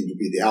that seemed to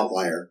be the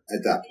outlier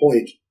at that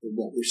point. And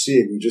what we're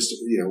seeing,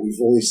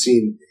 we've only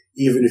seen,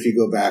 even if you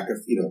go back,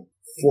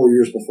 4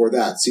 years before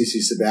that, CC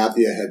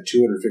Sabathia had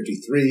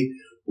 253.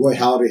 Roy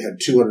Halladay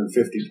had 250.2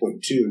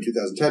 in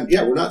 2010.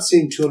 Yeah, we're not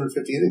seeing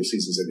 250 inning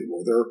seasons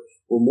anymore.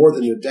 We're more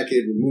than a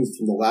decade removed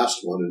from the last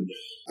one, and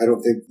I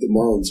don't think the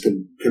Marlins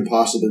can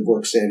possibly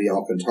work Sandy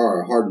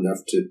Alcantara hard enough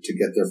to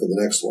get there for the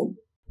next one.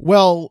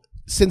 Well,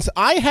 since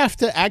I have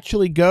to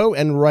actually go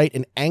and write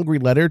an angry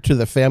letter to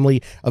the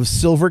family of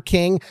Silver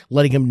King,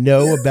 letting him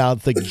know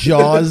about the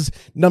JAWS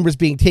numbers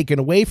being taken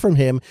away from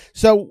him,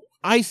 so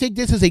I think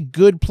this is a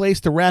good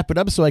place to wrap it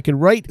up so I can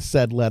write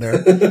said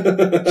letter.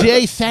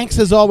 Jay, thanks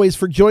as always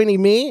for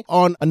joining me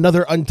on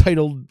another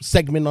untitled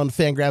segment on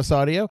Fangraphs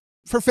Audio.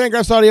 For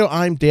Fangraphs Audio,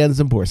 I'm Dan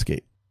Szymborski.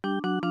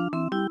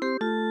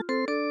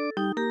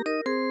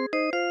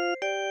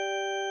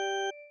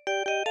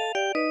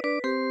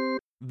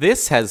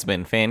 This has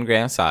been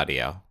Fangraphs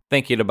Audio.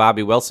 Thank you to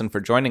Bobby Wilson for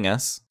joining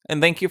us,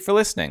 and thank you for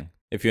listening.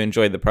 If you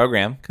enjoyed the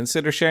program,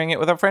 consider sharing it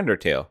with a friend or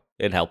two.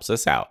 It helps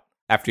us out.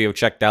 After you've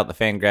checked out the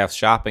Fangraphs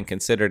shop and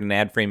considered an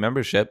ad-free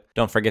membership,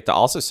 don't forget to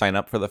also sign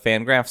up for the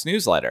Fangraphs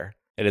newsletter.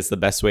 It is the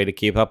best way to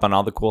keep up on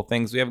all the cool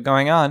things we have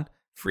going on,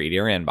 free to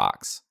your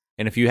inbox.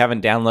 And if you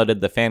haven't downloaded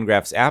the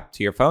Fangraphs app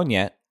to your phone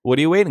yet, what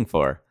are you waiting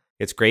for?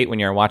 It's great when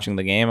you're watching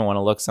the game and want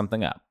to look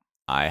something up.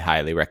 I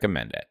highly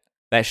recommend it.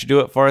 That should do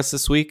it for us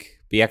this week.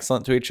 Be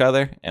excellent to each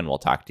other, and we'll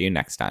talk to you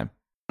next time.